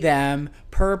 they, them,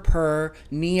 per,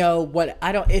 neo, what,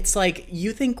 it's like,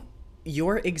 you think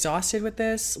you're exhausted with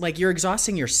this? Like, you're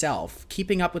exhausting yourself.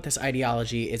 Keeping up with this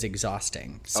ideology is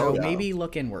exhausting. So maybe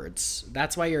look inwards.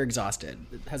 That's why you're exhausted.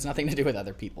 It has nothing to do with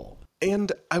other people.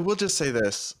 And I will just say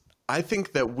this. I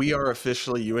think that we are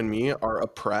officially, you and me, are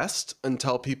oppressed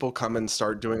until people come and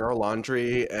start doing our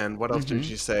laundry. And what else did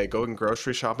she say? Going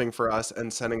grocery shopping for us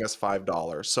and sending us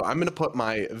 $5. So I'm going to put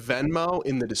my Venmo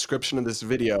in the description of this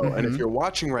video. And if you're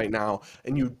watching right now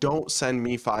and you don't send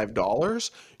me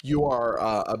 $5, you are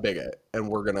a bigot. And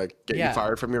we're going to get you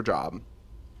fired from your job.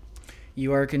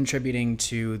 You are contributing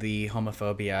to the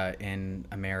homophobia in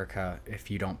America if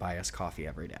you don't buy us coffee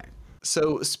every day.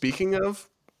 So speaking of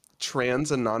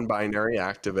trans and non-binary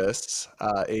activists,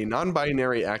 a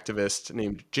non-binary activist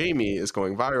named Jamie is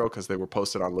going viral because they were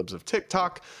posted on Libs of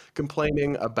TikTok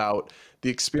complaining about the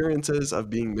experiences of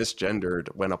being misgendered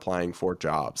when applying for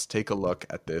jobs. Take a look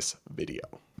at this video.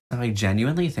 I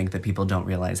genuinely think that people don't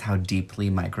realize how deeply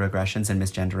microaggressions and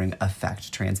misgendering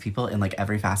affect trans people in like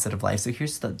every facet of life. So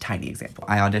here's the tiny example.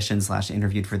 I auditioned /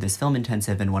 interviewed for this film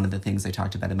intensive, and one of the things I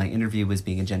talked about in my interview was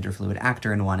being a gender fluid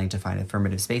actor and wanting to find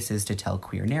affirmative spaces to tell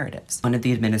queer narratives. One of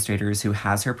the administrators who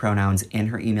has her pronouns in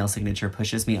her email signature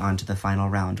pushes me on to the final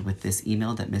round with this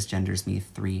email that misgenders me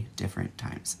 3 different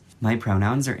times. My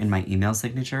pronouns are in my email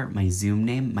signature, my Zoom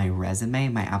name, my resume,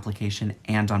 my application,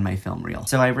 and on my film reel.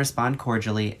 So I respond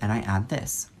cordially and I add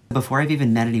this. Before I've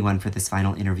even met anyone for this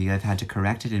final interview, I've had to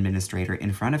correct an administrator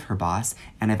in front of her boss,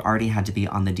 and I've already had to be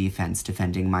on the defense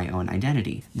defending my own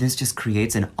identity. This just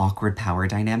creates an awkward power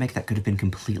dynamic that could have been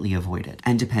completely avoided.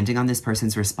 And depending on this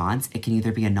person's response, it can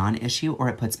either be a non-issue or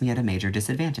it puts me at a major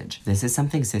disadvantage. This is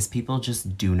something cis people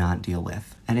just do not deal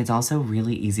with. And it's also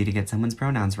really easy to get someone's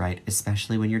pronouns right,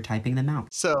 especially when you're typing them out.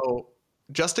 So,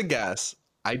 just a guess,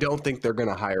 I don't think they're going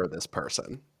to hire this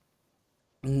person.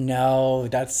 No,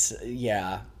 that's,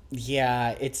 yeah.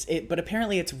 Yeah, but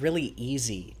apparently it's really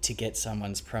easy to get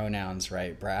someone's pronouns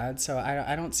right, Brad. So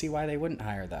I don't see why they wouldn't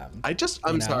hire them.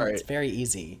 I'm sorry. It's very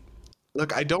easy.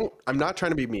 Look, I'm not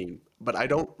trying to be mean, but I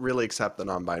don't really accept the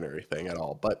non-binary thing at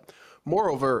all. But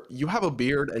moreover, you have a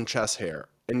beard and chest hair,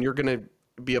 and you're going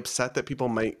to be upset that people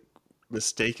might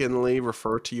mistakenly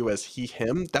refer to you as he,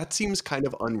 him. That seems kind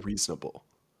of unreasonable.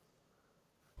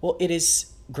 Well, it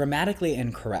is grammatically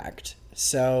incorrect.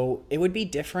 So it would be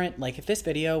different, like if this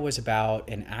video was about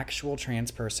an actual trans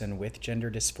person with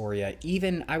gender dysphoria,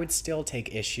 even I would still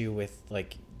take issue with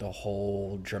like the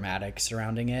whole dramatic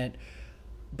surrounding it.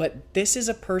 But this is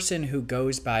a person who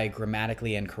goes by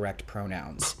grammatically incorrect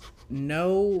pronouns.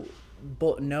 No,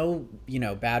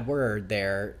 bad word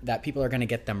there that people are going to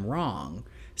get them wrong.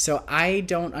 So I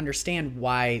don't understand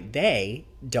why they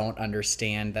don't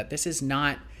understand that this is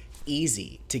not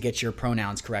easy to get your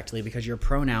pronouns correctly, because your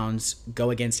pronouns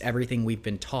go against everything we've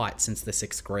been taught since the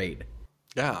 6th grade.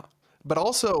 Yeah. But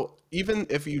also, even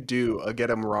if you do get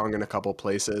them wrong in a couple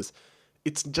places,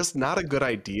 it's just not a good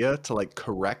idea to like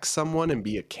correct someone and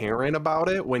be a Karen about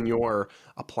it when you're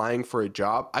applying for a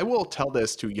job. I will tell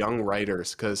this to young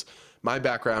writers because my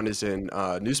background is in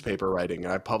newspaper writing,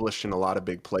 and I published in a lot of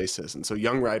big places. And so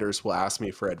young writers will ask me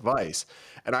for advice,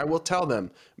 and I will tell them,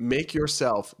 make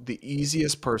yourself the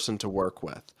easiest person to work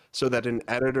with so that an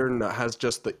editor has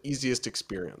just the easiest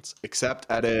experience. Accept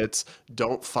edits,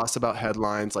 don't fuss about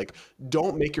headlines, like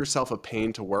don't make yourself a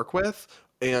pain to work with.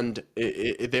 And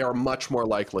they are much more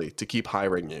likely to keep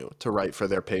hiring you to write for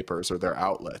their papers or their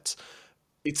outlets.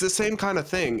 It's the same kind of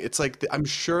thing. It's like, I'm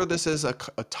sure this is a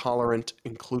tolerant,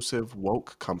 inclusive,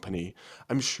 woke company.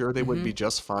 I'm sure they would be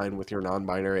just fine with your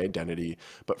non-binary identity.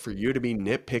 But for you to be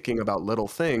nitpicking about little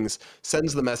things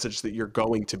sends the message that you're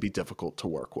going to be difficult to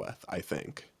work with, I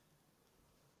think.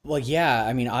 Well, yeah,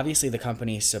 I mean, obviously the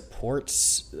company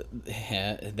supports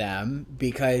them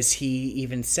because he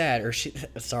even said,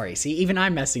 even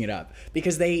I'm messing it up,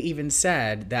 because they even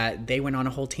said that they went on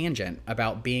a whole tangent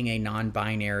about being a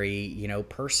non-binary,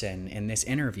 person in this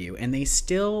interview, and they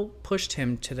still pushed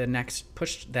them to the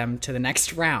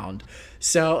next round.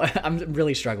 So I'm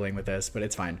really struggling with this, but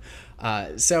it's fine.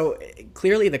 So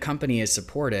clearly the company is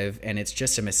supportive, and it's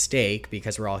just a mistake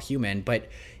because we're all human, but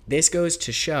this goes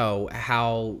to show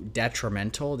how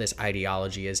detrimental this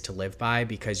ideology is to live by,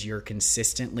 because you're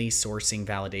consistently sourcing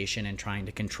validation and trying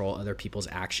to control other people's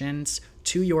actions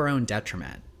to your own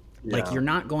detriment. Yeah. Like, you're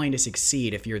not going to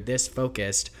succeed if you're this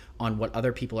focused on what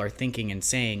other people are thinking and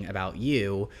saying about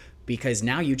you, because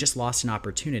now you just lost an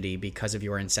opportunity because of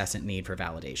your incessant need for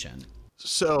validation.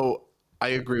 So I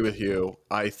agree with you.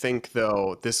 I think,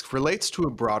 though, this relates to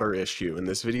a broader issue, and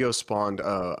this video spawned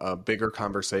a bigger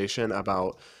conversation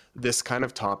about this kind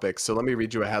of topic. So let me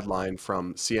read you a headline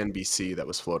from CNBC that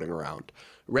was floating around.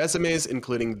 Resumes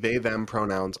including they, them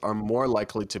pronouns are more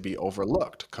likely to be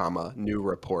overlooked, comma, new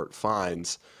report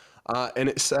finds. And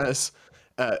it says,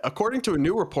 according to a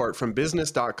new report from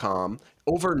business.com,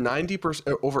 over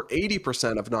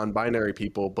 80% of non-binary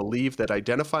people believe that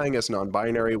identifying as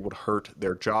non-binary would hurt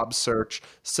their job search.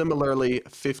 Similarly,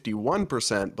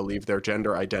 51% believe their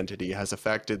gender identity has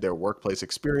affected their workplace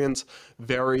experience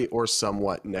very or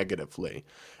somewhat negatively.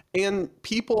 And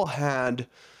people had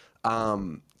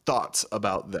thoughts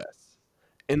about this.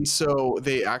 And so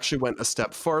they actually went a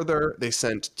step further. They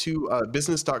sent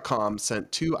business.com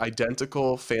sent 2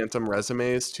 identical phantom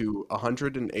resumes to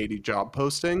 180 job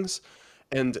postings.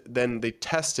 And then they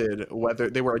tested whether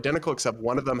they were identical, except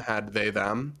one of them had they,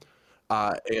 them,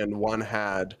 and one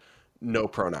had no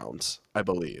pronouns, I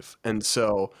believe. And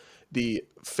so the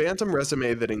phantom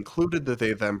resume that included the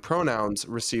they, them pronouns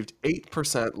received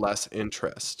 8% less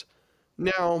interest.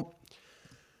 Now,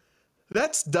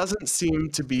 that doesn't seem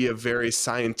to be a very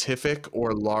scientific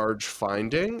or large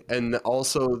finding. And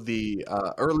also the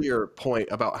earlier point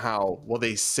about how, well,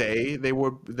 they say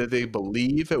that they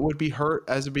believe it would be hurt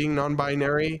as being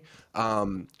non-binary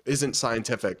isn't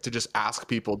scientific. To just ask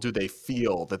people, do they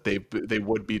feel that they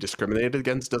would be discriminated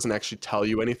against, doesn't actually tell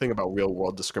you anything about real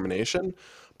world discrimination.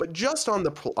 But just on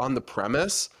the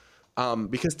premise,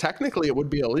 because technically it would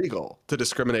be illegal to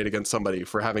discriminate against somebody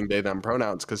for having they, them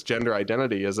pronouns, because gender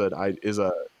identity is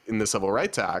in the Civil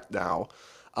Rights Act now.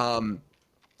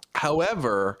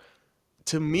 However,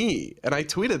 to me, and I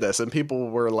tweeted this and people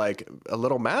were like a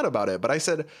little mad about it, but I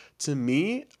said, to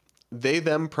me, they,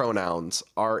 them pronouns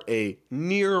are a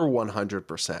near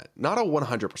 100%, not a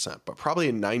 100%, but probably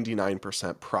a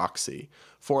 99% proxy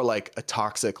for like a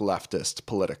toxic leftist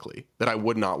politically that I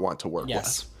would not want to work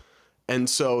with. And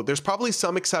so there's probably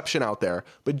some exception out there,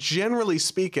 but generally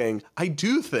speaking, I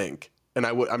do think, and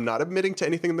I'm not admitting to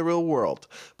anything in the real world,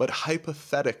 but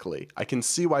hypothetically, I can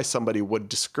see why somebody would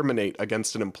discriminate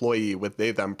against an employee with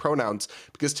they, them pronouns,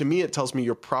 because to me, it tells me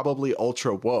you're probably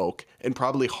ultra woke and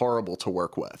probably horrible to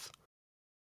work with.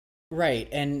 Right.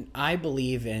 And I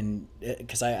believe in,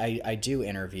 because I do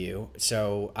interview,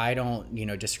 so I don't,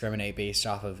 discriminate based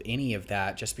off of any of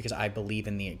that just because I believe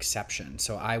in the exception.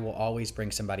 So I will always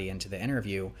bring somebody into the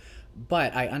interview,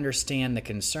 but I understand the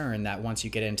concern that once you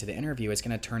get into the interview, it's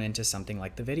going to turn into something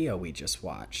like the video we just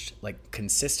watched, like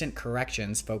consistent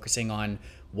corrections focusing on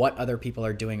what other people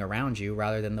are doing around you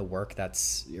rather than the work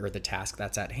or the task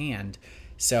that's at hand.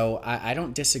 So I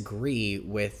don't disagree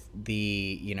with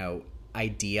the,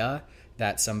 idea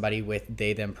that somebody with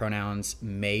they, them pronouns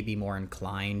may be more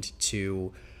inclined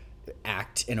to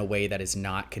act in a way that is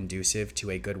not conducive to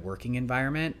a good working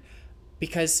environment.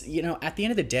 Because, at the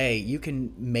end of the day, you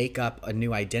can make up a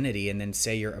new identity and then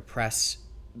say you're oppressed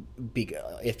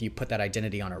if you put that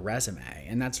identity on a resume.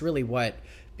 And that's really what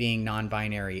being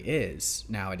non-binary is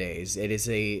nowadays. It is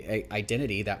a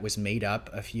identity that was made up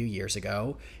a few years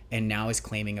ago and now is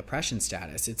claiming oppression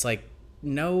status. It's like,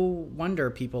 no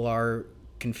wonder people are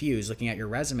confused looking at your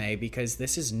resume, because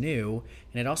this is new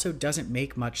and it also doesn't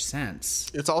make much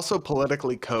sense. It's also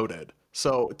politically coded.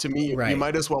 So to me, you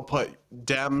might as well put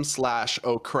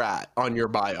Dem/Ocrat on your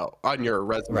bio, on your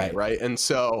resume, right? And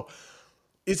so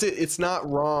it's not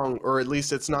wrong, or at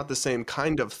least it's not the same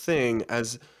kind of thing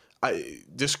as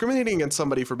discriminating against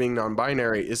somebody for being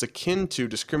non-binary is akin to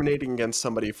discriminating against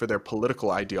somebody for their political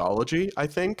ideology, I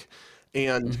think.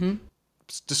 And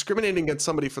discriminating against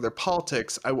somebody for their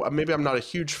politics, maybe I'm not a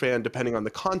huge fan depending on the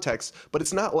context, but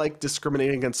it's not like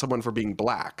discriminating against someone for being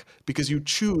black, because you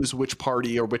choose which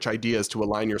party or which ideas to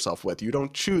align yourself with. You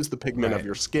don't choose the pigment of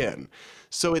your skin.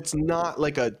 So it's not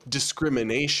like a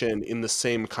discrimination in the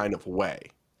same kind of way.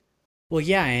 Well,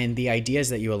 yeah, and the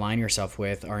ideas that you align yourself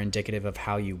with are indicative of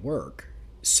how you work.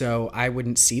 So I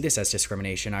wouldn't see this as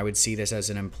discrimination. I would see this as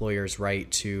an employer's right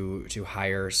to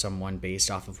hire someone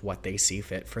based off of what they see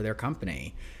fit for their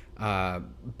company.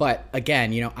 But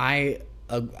again, I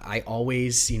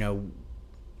always, I'm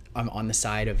on the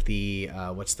side of the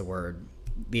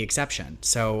the exception.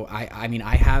 So I mean,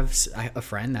 I have a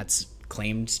friend that's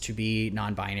claimed to be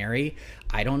non-binary.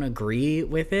 I don't agree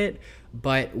with it,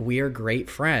 but we're great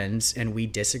friends and we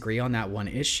disagree on that one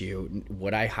issue.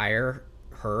 Would I hire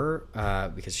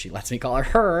her because she lets me call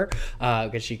her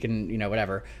because she can,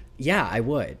 whatever? Yeah, I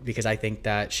would, because I think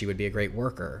that she would be a great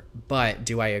worker. But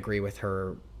do I agree with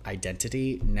her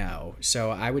identity? No. So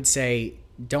I would say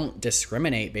don't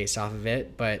discriminate based off of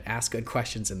it, but ask good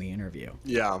questions in the interview.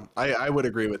 Yeah, I would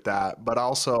agree with that. But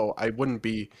also, I wouldn't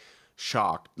be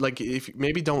shocked. Like, if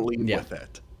maybe don't lead with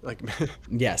it. Like,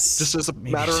 yes, just as a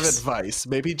matter of advice,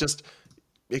 maybe just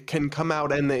it can come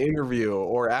out in the interview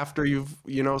or after you've,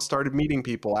 started meeting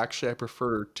people. Actually, I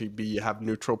prefer to have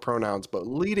neutral pronouns, but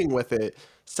leading with it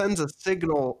sends a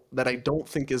signal that I don't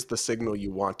think is the signal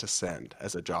you want to send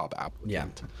as a job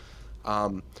applicant. Yeah.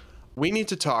 We need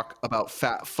to talk about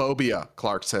fat phobia,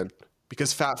 Clarkson,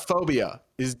 because fat phobia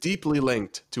is deeply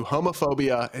linked to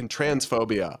homophobia and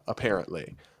transphobia,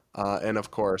 apparently. And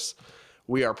of course,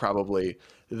 we are probably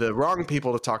the wrong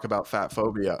people to talk about fat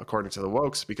phobia, according to the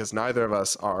wokes, because neither of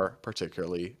us are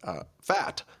particularly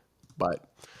fat.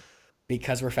 But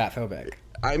because we're fat phobic.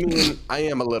 I mean, I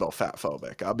am a little fat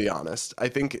phobic, I'll be honest. I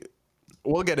think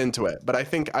we'll get into it, but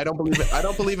I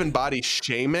don't believe in body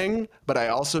shaming, but I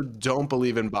also don't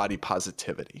believe in body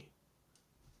positivity.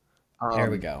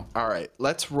 There we go. All right,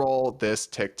 let's roll this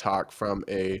TikTok from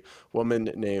a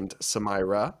woman named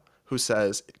Samira, who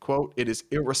says, quote, "It is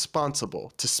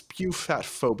irresponsible to spew fat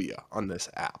phobia on this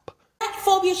app." Fat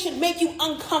phobia should make you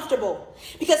uncomfortable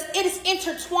because it is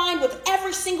intertwined with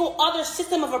every single other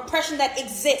system of oppression that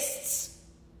exists.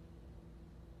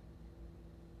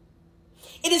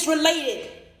 It is related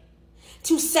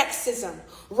to sexism,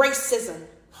 racism,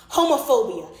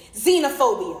 homophobia,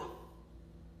 xenophobia,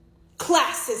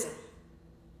 classism.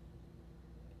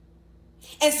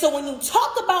 And so when you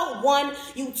talk about one,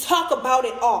 you talk about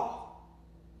it all.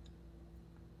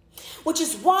 Which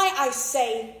is why I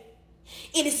say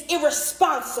it is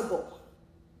irresponsible,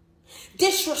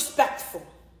 disrespectful,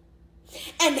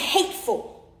 and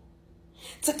hateful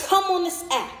to come on this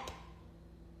app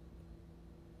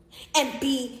and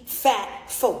be fat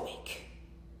phobic.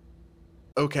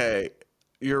 Okay,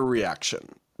 your reaction.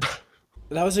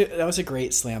 That was a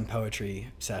great slam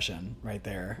poetry session right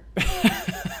there.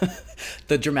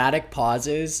 The dramatic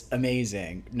pauses,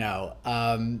 amazing. No,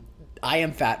 I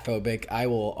am fat phobic. I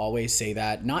will always say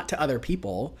that, not to other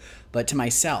people, but to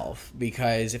myself,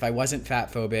 because if I wasn't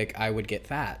fat phobic, I would get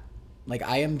fat. Like,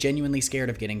 I am genuinely scared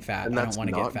of getting fat. And I don't want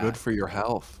to get fat. That's not good for your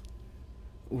health.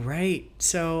 Right.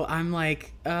 So I'm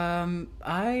like, I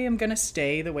am going to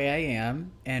stay the way I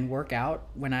am and work out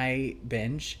when I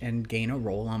binge and gain a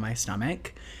roll on my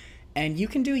stomach. And you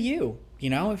can do you. You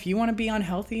know, if you want to be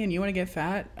unhealthy and you want to get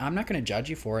fat, I'm not going to judge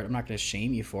you for it. I'm not going to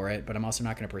shame you for it, but I'm also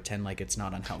not going to pretend like it's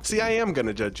not unhealthy. See, I am going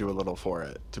to judge you a little for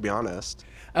it, to be honest.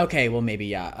 Okay, well, maybe,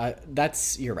 yeah.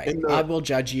 You're right. I will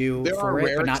judge you for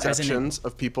it, but not as an... There are rare exceptions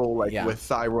of people with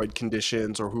thyroid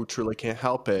conditions or who truly can't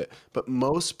help it. But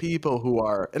most people who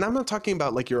are, and I'm not talking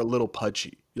about like you're a little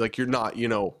pudgy, like you're not,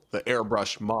 the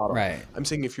airbrush model. Right. I'm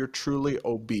saying if you're truly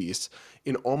obese,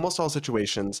 in almost all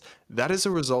situations, that is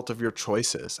a result of your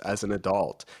choices as an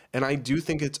adult. And I do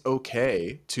think it's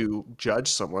okay to judge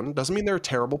someone. Doesn't mean they're a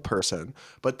terrible person,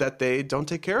 but that they don't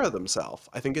take care of themselves.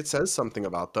 I think it says something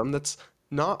about them that's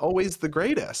not always the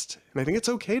greatest. And I think it's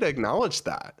okay to acknowledge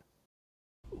that.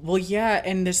 Well, yeah,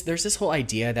 and there's this whole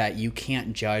idea that you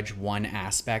can't judge one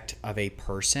aspect of a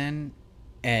person,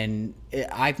 and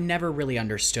I've never really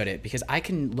understood it, because I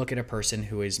can look at a person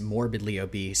who is morbidly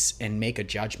obese and make a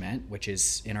judgment, which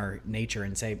is in our nature,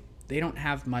 and say they don't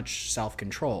have much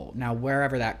self-control. Now,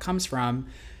 wherever that comes from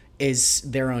is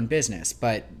their own business,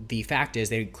 but the fact is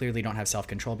they clearly don't have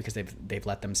self-control because they've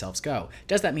let themselves go.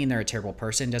 Does that mean they're a terrible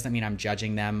person? Does that mean I'm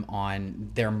judging them on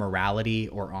their morality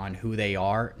or on who they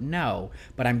are? No,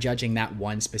 but I'm judging that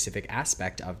one specific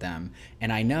aspect of them.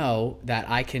 And I know that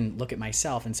I can look at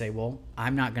myself and say, well,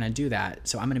 I'm not going to do that.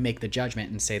 So I'm going to make the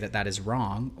judgment and say that that is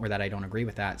wrong, or that I don't agree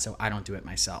with that, so I don't do it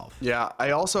myself. Yeah,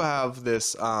 I also have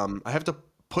this, I have to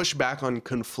push back on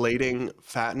conflating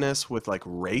fatness with like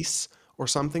race or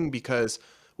something, because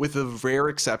with the rare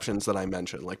exceptions that I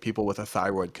mentioned, like people with a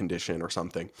thyroid condition or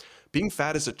something, being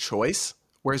fat is a choice,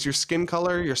 whereas your skin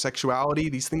color, your sexuality,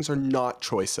 these things are not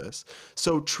choices.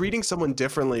 So treating someone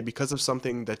differently because of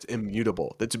something that's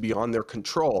immutable, that's beyond their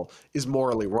control, is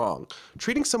morally wrong.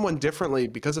 Treating someone differently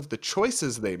because of the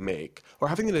choices they make, or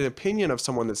having an opinion of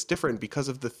someone that's different because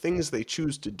of the things they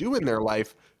choose to do in their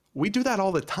life, we do that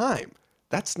all the time.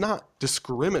 That's not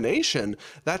discrimination,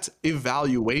 that's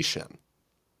evaluation.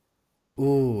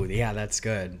 Ooh, yeah, that's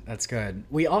good. That's good.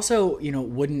 We also,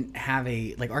 wouldn't have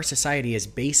our society is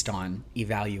based on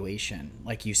evaluation.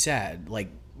 Like you said, like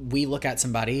we look at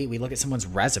someone's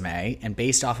resume, and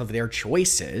based off of their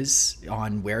choices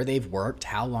on where they've worked,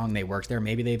 how long they worked there,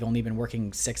 maybe they've only been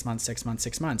working 6 months, 6 months,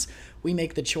 6 months. We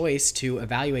make the choice to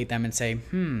evaluate them and say,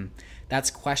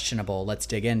 that's questionable. Let's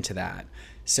dig into that.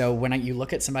 So when you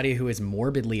look at somebody who is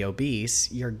morbidly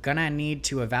obese, you're gonna need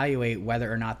to evaluate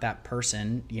whether or not that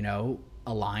person,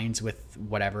 aligns with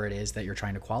whatever it is that you're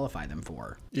trying to qualify them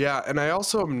for. Yeah, and I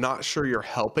also am not sure you're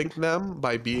helping them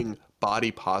by being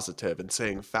body positive and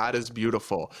saying fat is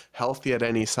beautiful, healthy at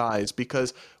any size,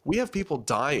 because we have people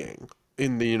dying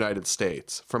in the United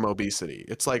States from obesity.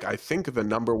 It's like, I think the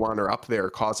number one or up there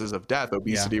causes of death,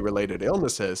 obesity-related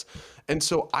illnesses. And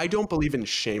so I don't believe in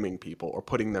shaming people or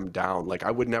putting them down. Like, I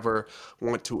would never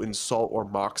want to insult or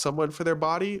mock someone for their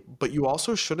body, but you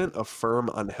also shouldn't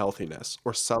affirm unhealthiness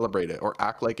or celebrate it or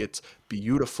act like it's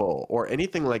beautiful or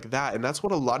anything like that. And that's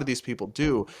what a lot of these people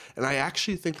do. And I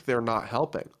actually think they're not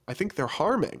helping. I think they're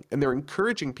harming, and they're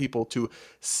encouraging people to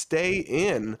stay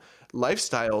in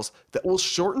lifestyles that will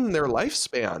shorten their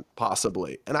lifespan,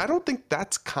 possibly. And I don't think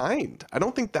that's kind. I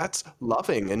don't think that's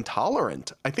loving and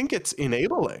tolerant. I think it's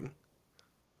enabling.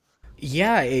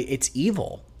 Yeah, it's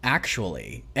evil,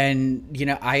 actually. And,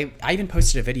 I even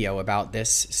posted a video about this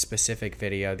specific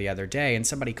video the other day, and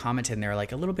somebody commented and they're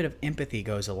like, a little bit of empathy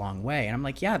goes a long way. And I'm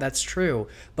like, yeah, that's true.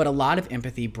 But a lot of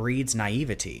empathy breeds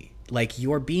naivety. Like,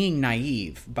 you're being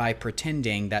naive by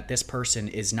pretending that this person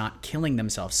is not killing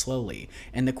themselves slowly.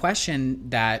 And the question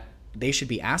that they should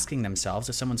be asking themselves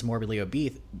if someone's morbidly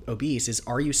obese is,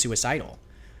 are you suicidal?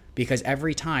 Because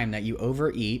every time that you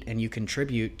overeat and you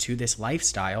contribute to this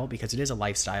lifestyle, because it is a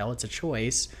lifestyle, it's a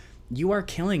choice, you are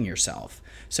killing yourself.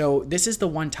 So this is the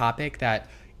one topic that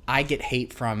I get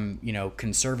hate from,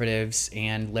 conservatives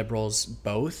and liberals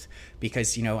both,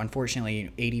 because,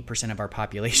 unfortunately, 80% of our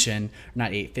population,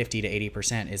 50 to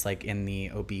 80% is like in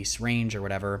the obese range or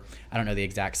whatever. I don't know the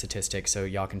exact statistics, so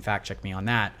y'all can fact check me on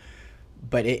that.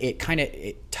 But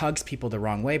it tugs people the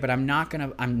wrong way. But I'm not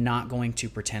going to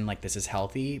pretend like this is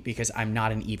healthy, because I'm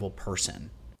not an evil person.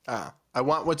 I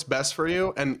want what's best for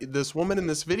you. And this woman in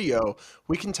this video,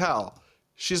 we can tell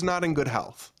she's not in good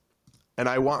health. And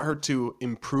I want her to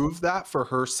improve that for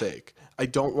her sake. I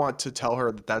don't want to tell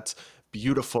her that that's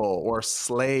beautiful or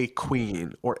slay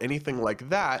queen or anything like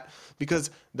that,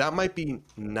 because that might be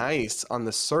nice on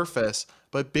the surface,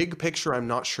 but big picture, I'm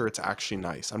not sure it's actually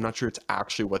nice. I'm not sure it's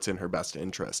actually what's in her best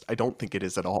interest. I don't think it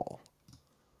is at all.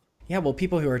 Yeah, well,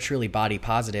 people who are truly body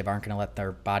positive aren't going to let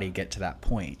their body get to that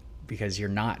point, because you're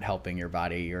not helping your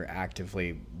body. You're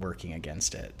actively working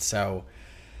against it. So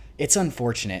it's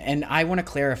unfortunate. And I want to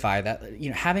clarify that,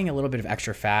 having a little bit of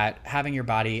extra fat, having your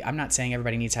body, I'm not saying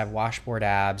everybody needs to have washboard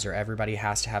abs or everybody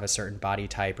has to have a certain body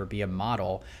type or be a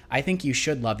model. I think you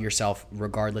should love yourself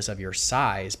regardless of your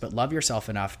size, but love yourself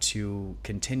enough to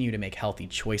continue to make healthy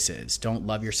choices. Don't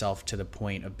love yourself to the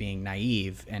point of being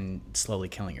naive and slowly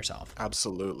killing yourself.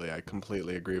 Absolutely. I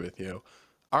completely agree with you.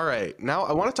 All right. Now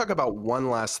I want to talk about one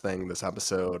last thing this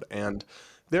episode. And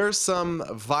there's some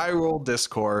viral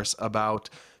discourse about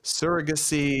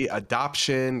surrogacy,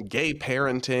 adoption, gay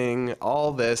parenting,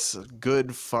 all this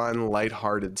good, fun,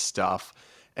 lighthearted stuff.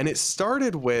 And it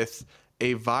started with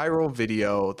a viral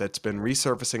video that's been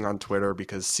resurfacing on Twitter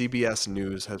because CBS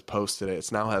News has posted it.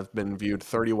 It's now have been viewed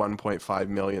 31.5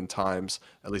 million times,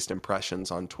 at least impressions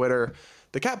on Twitter.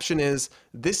 The caption is,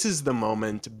 "This is the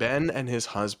moment Ben and his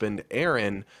husband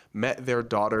Aaron met their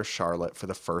daughter Charlotte for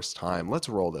the first time." Let's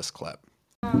roll this clip.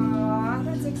 Aw,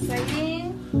 that's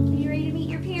exciting. Are you ready to meet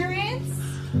your parents?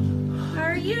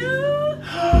 Are you?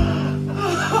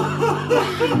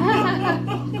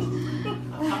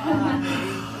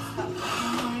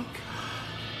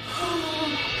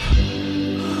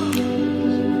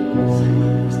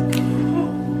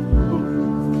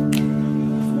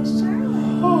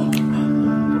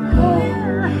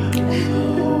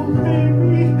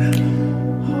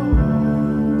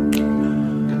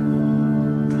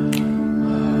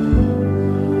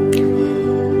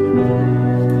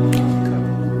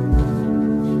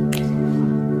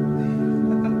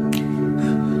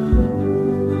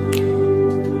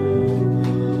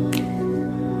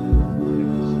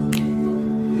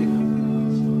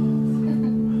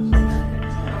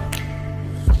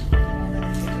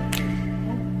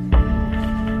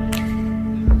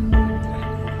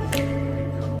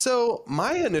 So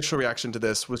my initial reaction to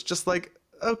this was just like,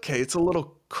 okay, it's a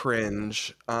little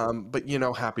cringe, but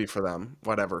happy for them.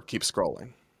 Whatever, keep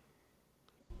scrolling.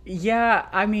 Yeah,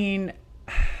 I mean,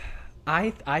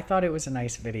 I thought it was a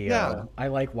nice video. Yeah. I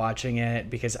like watching it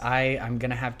because I'm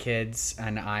going to have kids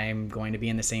and I'm going to be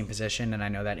in the same position, and I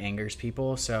know that angers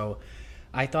people. So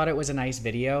I thought it was a nice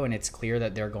video, and it's clear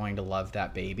that they're going to love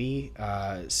that baby.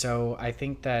 So I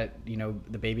think that, you know,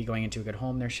 the baby going into a good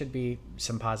home, there should be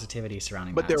some positivity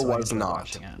surrounding but that. But there was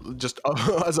not. Just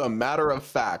as a matter of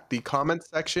fact, the comment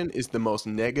section is the most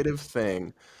negative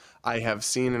thing I have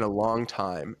seen in a long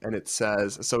time. And it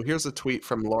says, so here's a tweet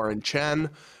from Lauren Chen.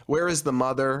 Where is the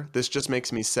mother? This just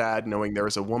makes me sad knowing there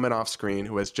is a woman off screen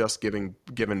who has just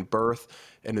given birth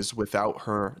and is without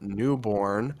her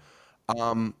newborn.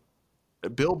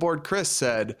 Billboard Chris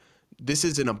said, this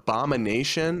is an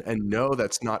abomination, and no,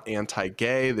 that's not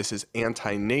anti-gay. This is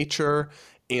anti-nature,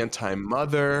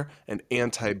 anti-mother, and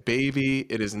anti-baby.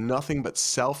 It is nothing but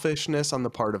selfishness on the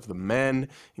part of the men.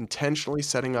 Intentionally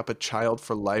setting up a child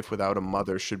for life without a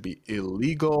mother should be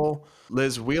illegal.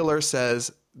 Liz Wheeler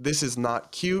says, this is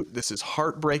not cute. This is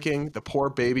heartbreaking. The poor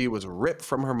baby was ripped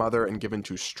from her mother and given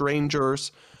to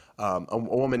strangers. A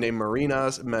woman named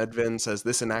Marina Medvin says,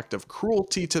 this is an act of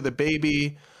cruelty to the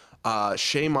baby.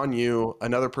 Shame on you.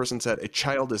 Another person said, a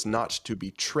child is not to be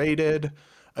traded.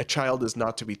 A child is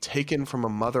not to be taken from a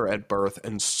mother at birth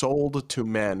and sold to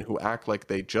men who act like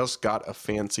they just got a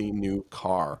fancy new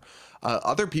car.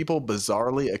 Other people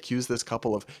bizarrely accuse this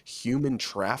couple of human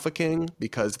trafficking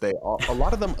because a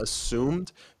lot of them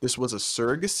assumed this was a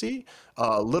surrogacy.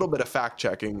 A little bit of fact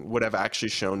checking would have actually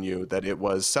shown you that it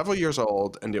was several years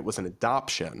old and it was an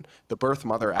adoption. The birth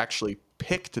mother actually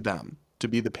picked them to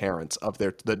be the parents of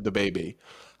the baby.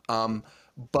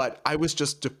 But I was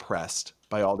just depressed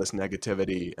by all this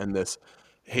negativity and this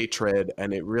hatred,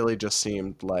 and it really just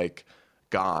seemed like,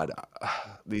 God,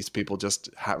 these people just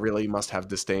really must have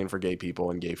disdain for gay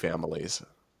people and gay families.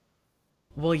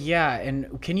 Well, yeah,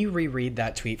 and can you reread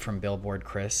that tweet from Billboard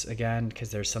Chris again?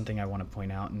 Because there's something I want to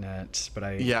point out in that.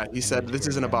 Yeah, he said, this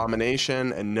is an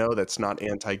abomination, and no, that's not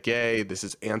anti-gay. This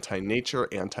is anti-nature,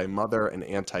 anti-mother, and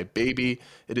anti-baby.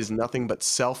 It is nothing but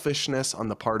selfishness on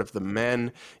the part of the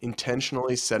men.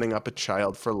 Intentionally setting up a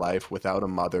child for life without a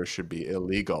mother should be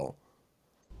illegal.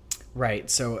 Right.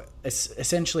 So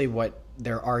essentially what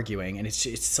they're arguing, and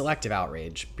it's selective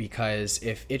outrage, because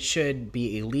if it should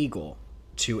be illegal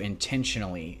to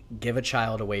intentionally give a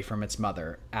child away from its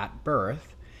mother at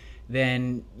birth,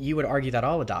 then you would argue that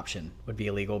all adoption would be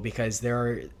illegal, because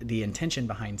the intention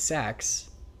behind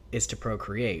sex is to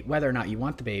procreate. Whether or not you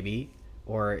want the baby,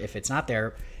 or if it's not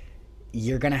there,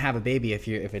 you're going to have a baby if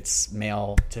it's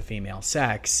male to female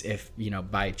sex, if, you know,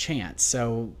 by chance.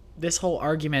 So this whole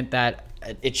argument that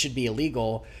it should be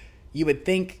illegal, you would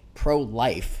think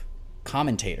pro-life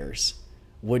commentators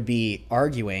would be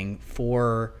arguing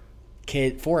for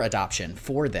adoption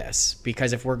for this,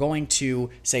 because if we're going to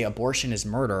say abortion is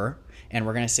murder, and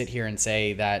we're going to sit here and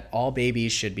say that all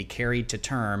babies should be carried to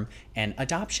term and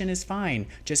adoption is fine,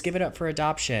 just give it up for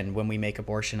adoption when we make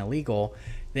abortion illegal,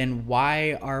 then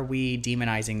why are we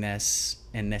demonizing this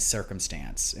in this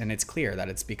circumstance? And it's clear that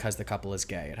it's because the couple is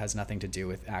gay. It has nothing to do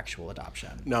with actual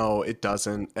adoption. No, it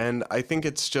doesn't. And I think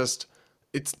it's just,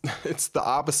 it's the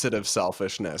opposite of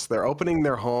selfishness. They're opening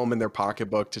their home and their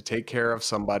pocketbook to take care of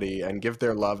somebody and give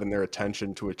their love and their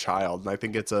attention to a child. And I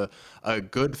think it's a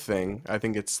good thing. I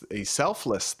think it's a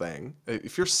selfless thing.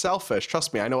 If you're selfish,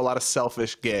 trust me, I know a lot of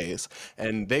selfish gays,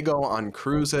 and they go on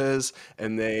cruises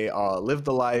and they live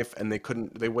the life, and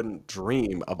they wouldn't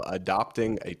dream of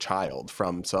adopting a child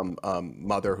from some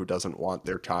mother who doesn't want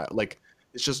their child. Like,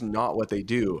 it's just not what they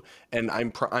do. And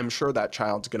I'm sure that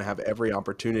child's going to have every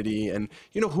opportunity. And,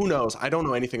 you know, who knows? I don't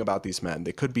know anything about these men.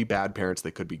 They could be bad parents.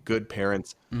 They could be good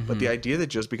parents. Mm-hmm. But the idea that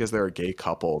just because they're a gay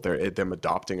couple, them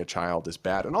adopting a child is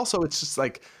bad. And also, it's just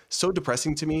like so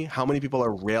depressing to me how many people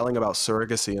are railing about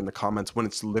surrogacy in the comments when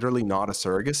it's literally not a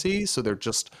surrogacy. So they're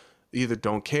just either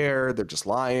don't care, they're just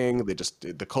lying.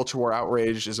 The culture war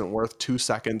outrage isn't worth 2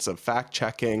 seconds of fact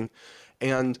checking.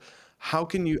 And how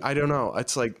can you, I don't know.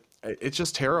 It's like, it's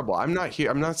just terrible. I'm not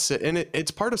here. I'm not sitting. It's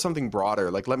part of something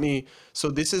broader. Like, so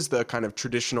this is the kind of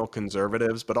traditional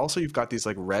conservatives, but also you've got these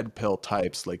like red pill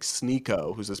types like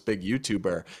Sneeko, who's this big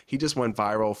YouTuber. He just went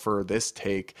viral for this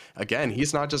take. Again,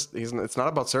 it's not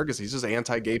about surrogacy. He's just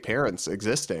anti-gay parents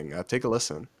existing. Take a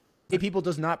listen. Gay people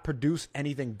does not produce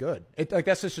anything good. Like,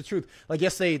 that's just the truth. Like,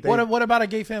 yes, they What about a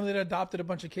gay family that adopted a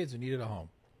bunch of kids who needed a home?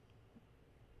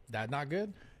 That not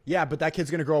good? Yeah, but that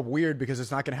kid's going to grow up weird because it's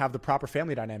not going to have the proper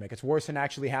family dynamic. It's worse than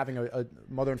actually having a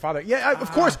mother and father. Yeah,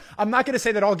 of course, I'm not going to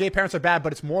say that all gay parents are bad,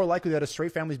 but it's more likely that a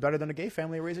straight family is better than a gay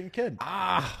family raising a kid.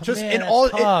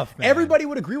 Everybody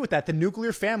would agree with that. The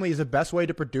nuclear family is the best way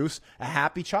to produce a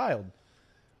happy child.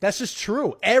 That's just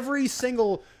true. Every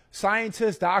single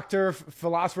scientist, doctor,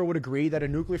 philosopher would agree that a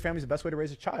nuclear family is the best way to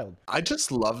raise a child. I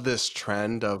just love this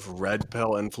trend of red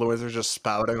pill influencers just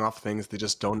spouting off things they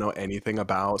just don't know anything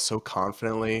about so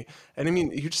confidently. And I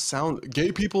mean, you just sound,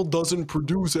 gay people doesn't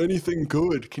produce anything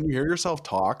good. Can you hear yourself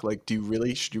talk? Like,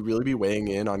 should you really be weighing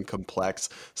in on complex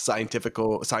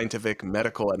scientific,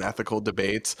 medical, and ethical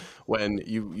debates when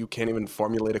you can't even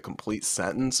formulate a complete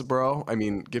sentence, bro? I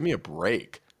mean, give me a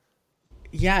break.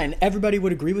 Yeah, and everybody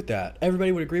would agree with that.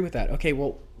 Everybody would agree with that. Okay,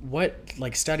 well, what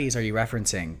like studies are you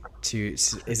referencing to?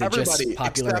 Is it Everybody, just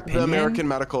popular except opinion? the American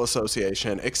Medical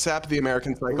Association, except the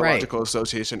American Psychological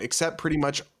Association, except pretty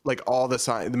much like all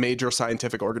the major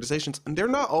scientific organizations, and they're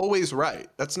not always right.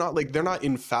 That's not like they're not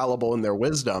infallible in their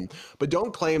wisdom. But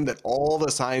don't claim that all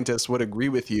the scientists would agree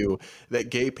with you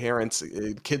that gay parents,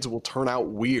 kids will turn out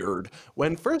weird.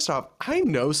 When first off, I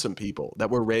know some people that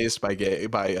were raised by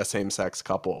a same-sex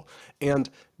couple, and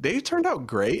they turned out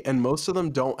great, and most of them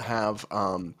don't have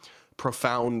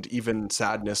profound even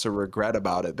sadness or regret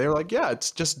about it. They're like, yeah, it's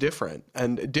just different,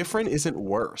 and different isn't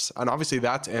worse. And obviously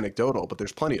that's anecdotal, but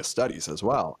there's plenty of studies as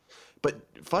well. But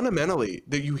fundamentally,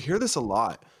 that you hear this a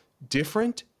lot,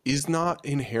 different is not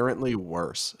inherently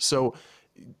worse. So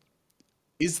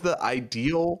is the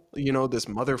ideal, this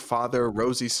mother-father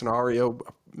rosy scenario?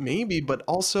 Maybe, but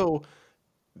also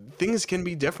things can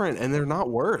be different and they're not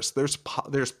worse.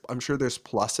 I'm sure there's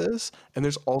pluses and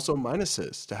there's also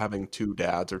minuses to having two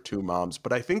dads or two moms.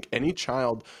 But I think any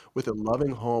child with a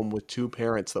loving home with two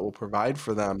parents that will provide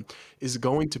for them is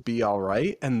going to be all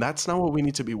right. And that's not what we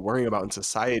need to be worrying about in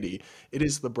society. It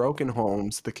is the broken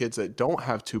homes, the kids that don't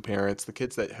have two parents, the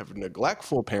kids that have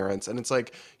neglectful parents. And it's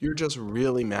like, you're just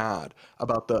really mad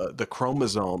about the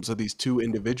chromosomes of these two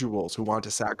individuals who want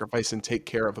to sacrifice and take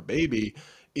care of a baby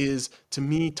is, to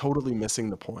me, totally missing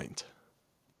the point.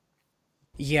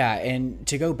 Yeah, and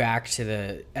to go back to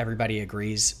the everybody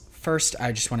agrees, first,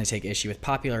 I just want to take issue with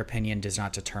popular opinion does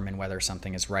not determine whether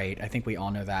something is right. I think we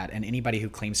all know that, and anybody who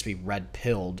claims to be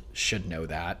red-pilled should know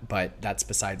that, but that's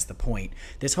besides the point.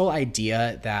 This whole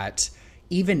idea that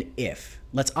even if,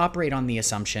 let's operate on the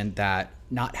assumption that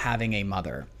not having a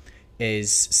mother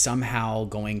is somehow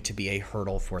going to be a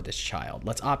hurdle for this child.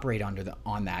 Let's operate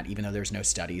on that, even though there's no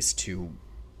studies to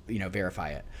verify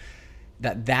it,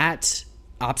 that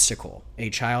obstacle a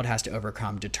child has to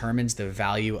overcome determines the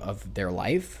value of their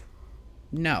life.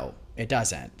 No, it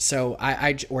doesn't. So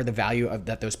or the value of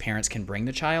that those parents can bring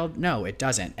the child. No, it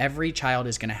doesn't. Every child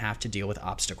is going to have to deal with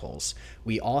obstacles.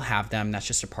 We all have them. That's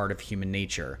just a part of human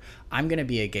nature. I'm going to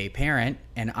be a gay parent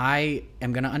and I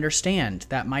am going to understand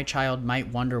that my child might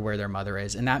wonder where their mother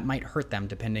is, and that might hurt them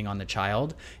depending on the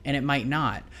child, and it might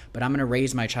not. But I'm going to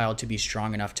raise my child to be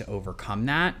strong enough to overcome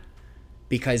that,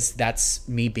 because that's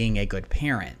me being a good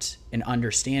parent and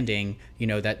understanding,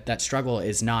 that struggle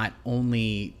is not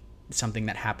only something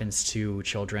that happens to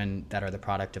children that are the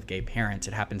product of gay parents.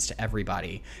 It happens to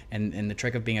everybody. And the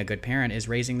trick of being a good parent is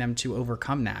raising them to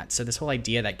overcome that. So this whole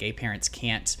idea that gay parents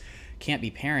can't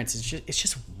be parents is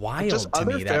just wild to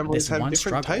me. That this have one different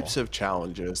struggle. types of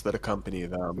challenges that accompany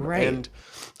them. Right. And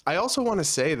I also want to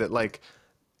say that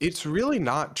it's really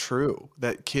not true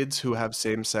that kids who have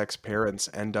same-sex parents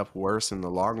end up worse in the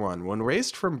long run. When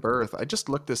raised from birth, I just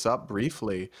looked this up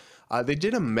briefly. They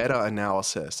did a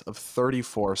meta-analysis of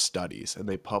 34 studies, and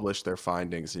they published their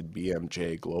findings in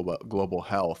BMJ Global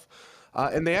Health.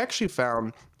 And they actually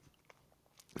found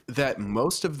that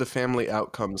most of the family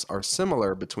outcomes are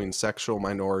similar between sexual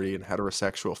minority and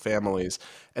heterosexual families,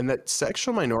 and that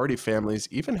sexual minority families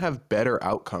even have better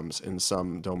outcomes in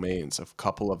some domains, a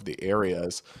couple of the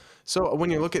areas. So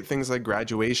when you look at things like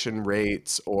graduation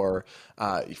rates or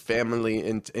family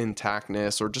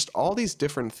intactness or just all these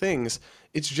different things,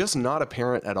 it's just not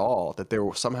apparent at all that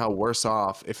they're somehow worse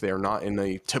off if they're not in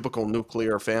a typical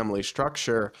nuclear family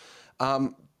structure.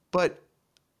 But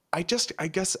I guess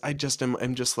I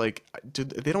am just like,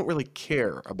 they don't really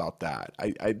care about that.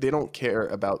 They don't care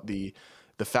about the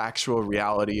factual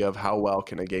reality of how well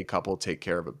can a gay couple take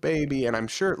care of a baby. And I'm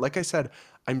sure, like I said,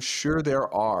 I'm sure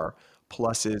there are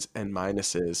pluses and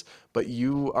minuses, but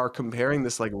you are comparing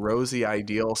this like rosy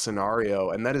ideal scenario,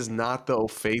 and that is not the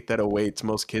fate that awaits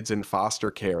most kids in foster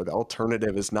care. The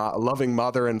alternative is not a loving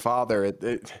mother and father.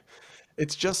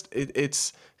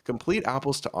 It's complete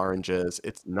apples to oranges.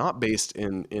 It's not based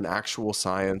in actual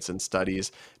science and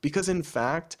studies, because in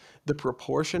fact, the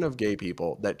proportion of gay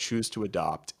people that choose to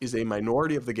adopt is a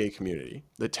minority of the gay community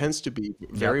that tends to be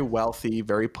very wealthy,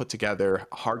 very put together,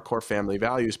 hardcore family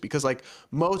values, because like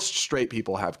most straight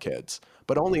people have kids,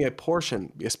 but only a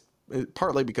portion,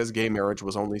 partly because gay marriage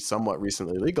was only somewhat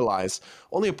recently legalized,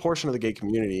 only a portion of the gay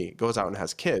community goes out and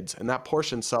has kids. And that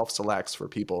portion self-selects for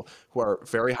people who are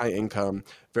very high income,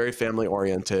 very family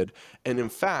oriented. And in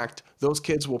fact, those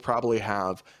kids will probably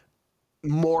have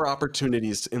more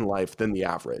opportunities in life than the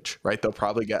average, right? They'll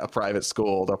probably get a private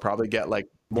school. They'll probably get like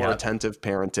more attentive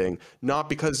parenting, not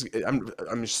because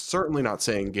I'm certainly not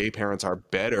saying gay parents are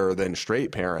better than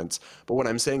straight parents, but what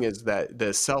I'm saying is that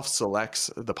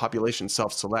the population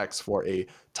self-selects for a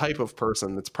type of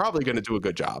person that's probably going to do a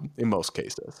good job in most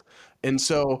cases. And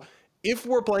so if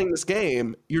we're playing this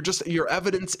game, your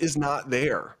evidence is not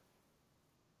there.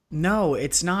 No,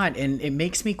 it's not, and it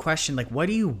makes me question, like, what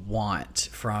do you want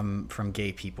from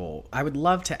gay people? I would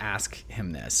love to ask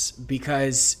him this,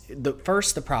 because the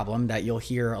problem that you'll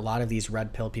hear a lot of these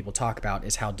red pill people talk about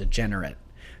is how degenerate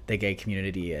the gay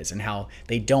community is, and how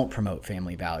they don't promote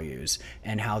family values,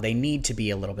 and how they need to be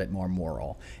a little bit more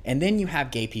moral. And then you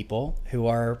have gay people who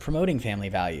are promoting family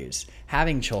values,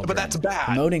 having children, but that's bad.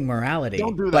 Promoting morality.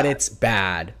 Don't do that. But it's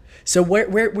bad. So where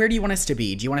do you want us to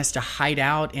be? Do you want us to hide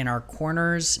out in our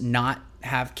corners, not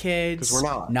have kids? Because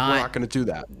we're not going to do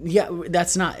that. Yeah,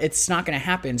 it's not going to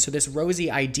happen. So this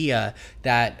rosy idea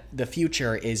that the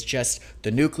future is just the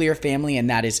nuclear family and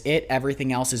that is it,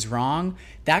 everything else is wrong,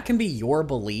 that can be your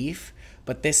belief.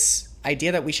 But this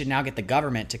idea that we should now get the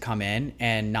government to come in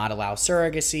and not allow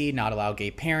surrogacy, not allow gay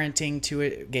parents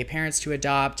to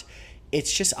adopt,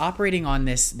 it's just operating on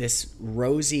this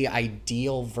rosy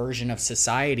ideal version of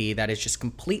society that is just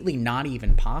completely not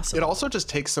even possible. It also just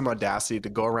takes some audacity to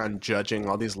go around judging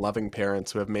all these loving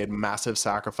parents who have made massive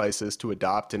sacrifices to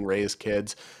adopt and raise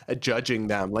kids, judging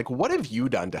them. Like, what have you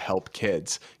done to help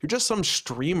kids? You're just some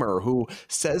streamer who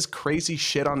says crazy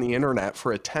shit on the internet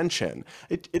for attention.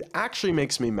 It actually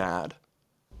makes me mad.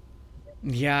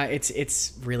 Yeah,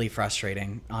 it's really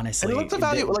frustrating, honestly. And let's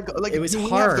evaluate, like it was we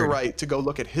hard. have the right to go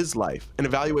look at his life and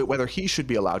evaluate whether he should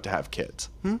be allowed to have kids.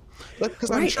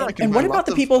 Because I'm sure I can find lots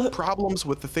of problems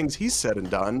with the things he's said and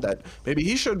done that maybe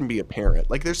he shouldn't be a parent.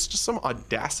 Like, there's just some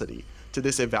audacity to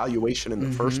this evaluation in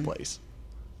the first place.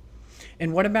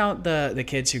 And what about the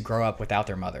kids who grow up without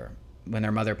their mother? When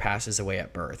their mother passes away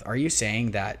at birth, are you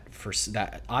saying that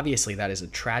obviously that is a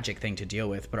tragic thing to deal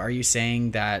with, but are you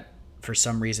saying that for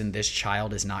some reason this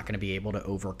child is not going to be able to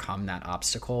overcome that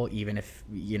obstacle, even if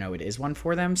it is one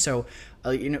for them? So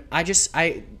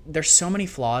there's so many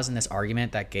flaws in this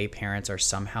argument that gay parents are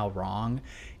somehow wrong.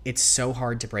 It's so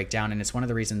hard to break down, and it's one of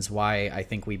the reasons why I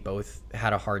think we both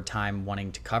had a hard time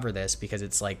wanting to cover this, because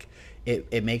it's like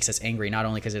it makes us angry, not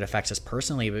only because it affects us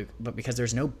personally, but because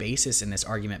there's no basis in this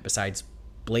argument besides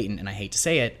blatant, and I hate to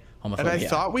say it, homophobia. And I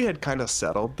thought we had kind of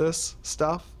settled this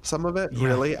stuff, some of it,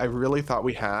 really. I really thought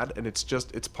we had, and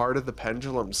it's part of the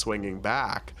pendulum swinging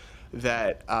back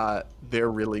that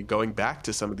they're really going back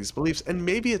to some of these beliefs. And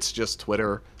maybe it's just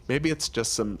Twitter. Maybe it's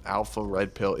just some alpha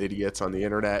red pill idiots on the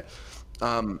internet.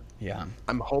 I'm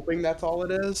hoping that's all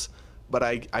it is, but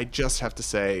I just have to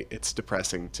say it's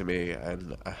depressing to me,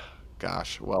 and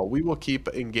gosh, well, we will keep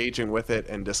engaging with it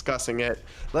and discussing it.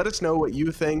 Let us know what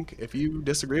you think. If you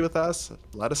disagree with us,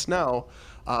 let us know.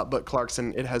 But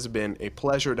Clarkson, it has been a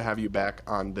pleasure to have you back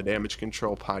on the Damage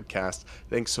Control podcast.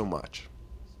 Thanks so much.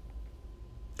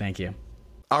 Thank you.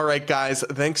 All right, guys,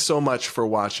 thanks so much for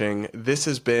watching. This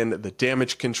has been the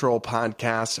Damage Control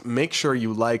podcast. Make sure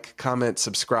you like, comment,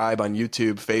 subscribe on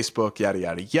YouTube, Facebook, yada,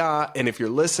 yada, yada. And if you're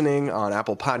listening on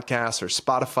Apple Podcasts or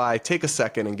Spotify, take a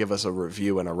second and give us a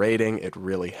review and a rating. It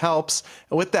really helps.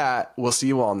 And with that, we'll see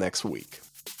you all next week.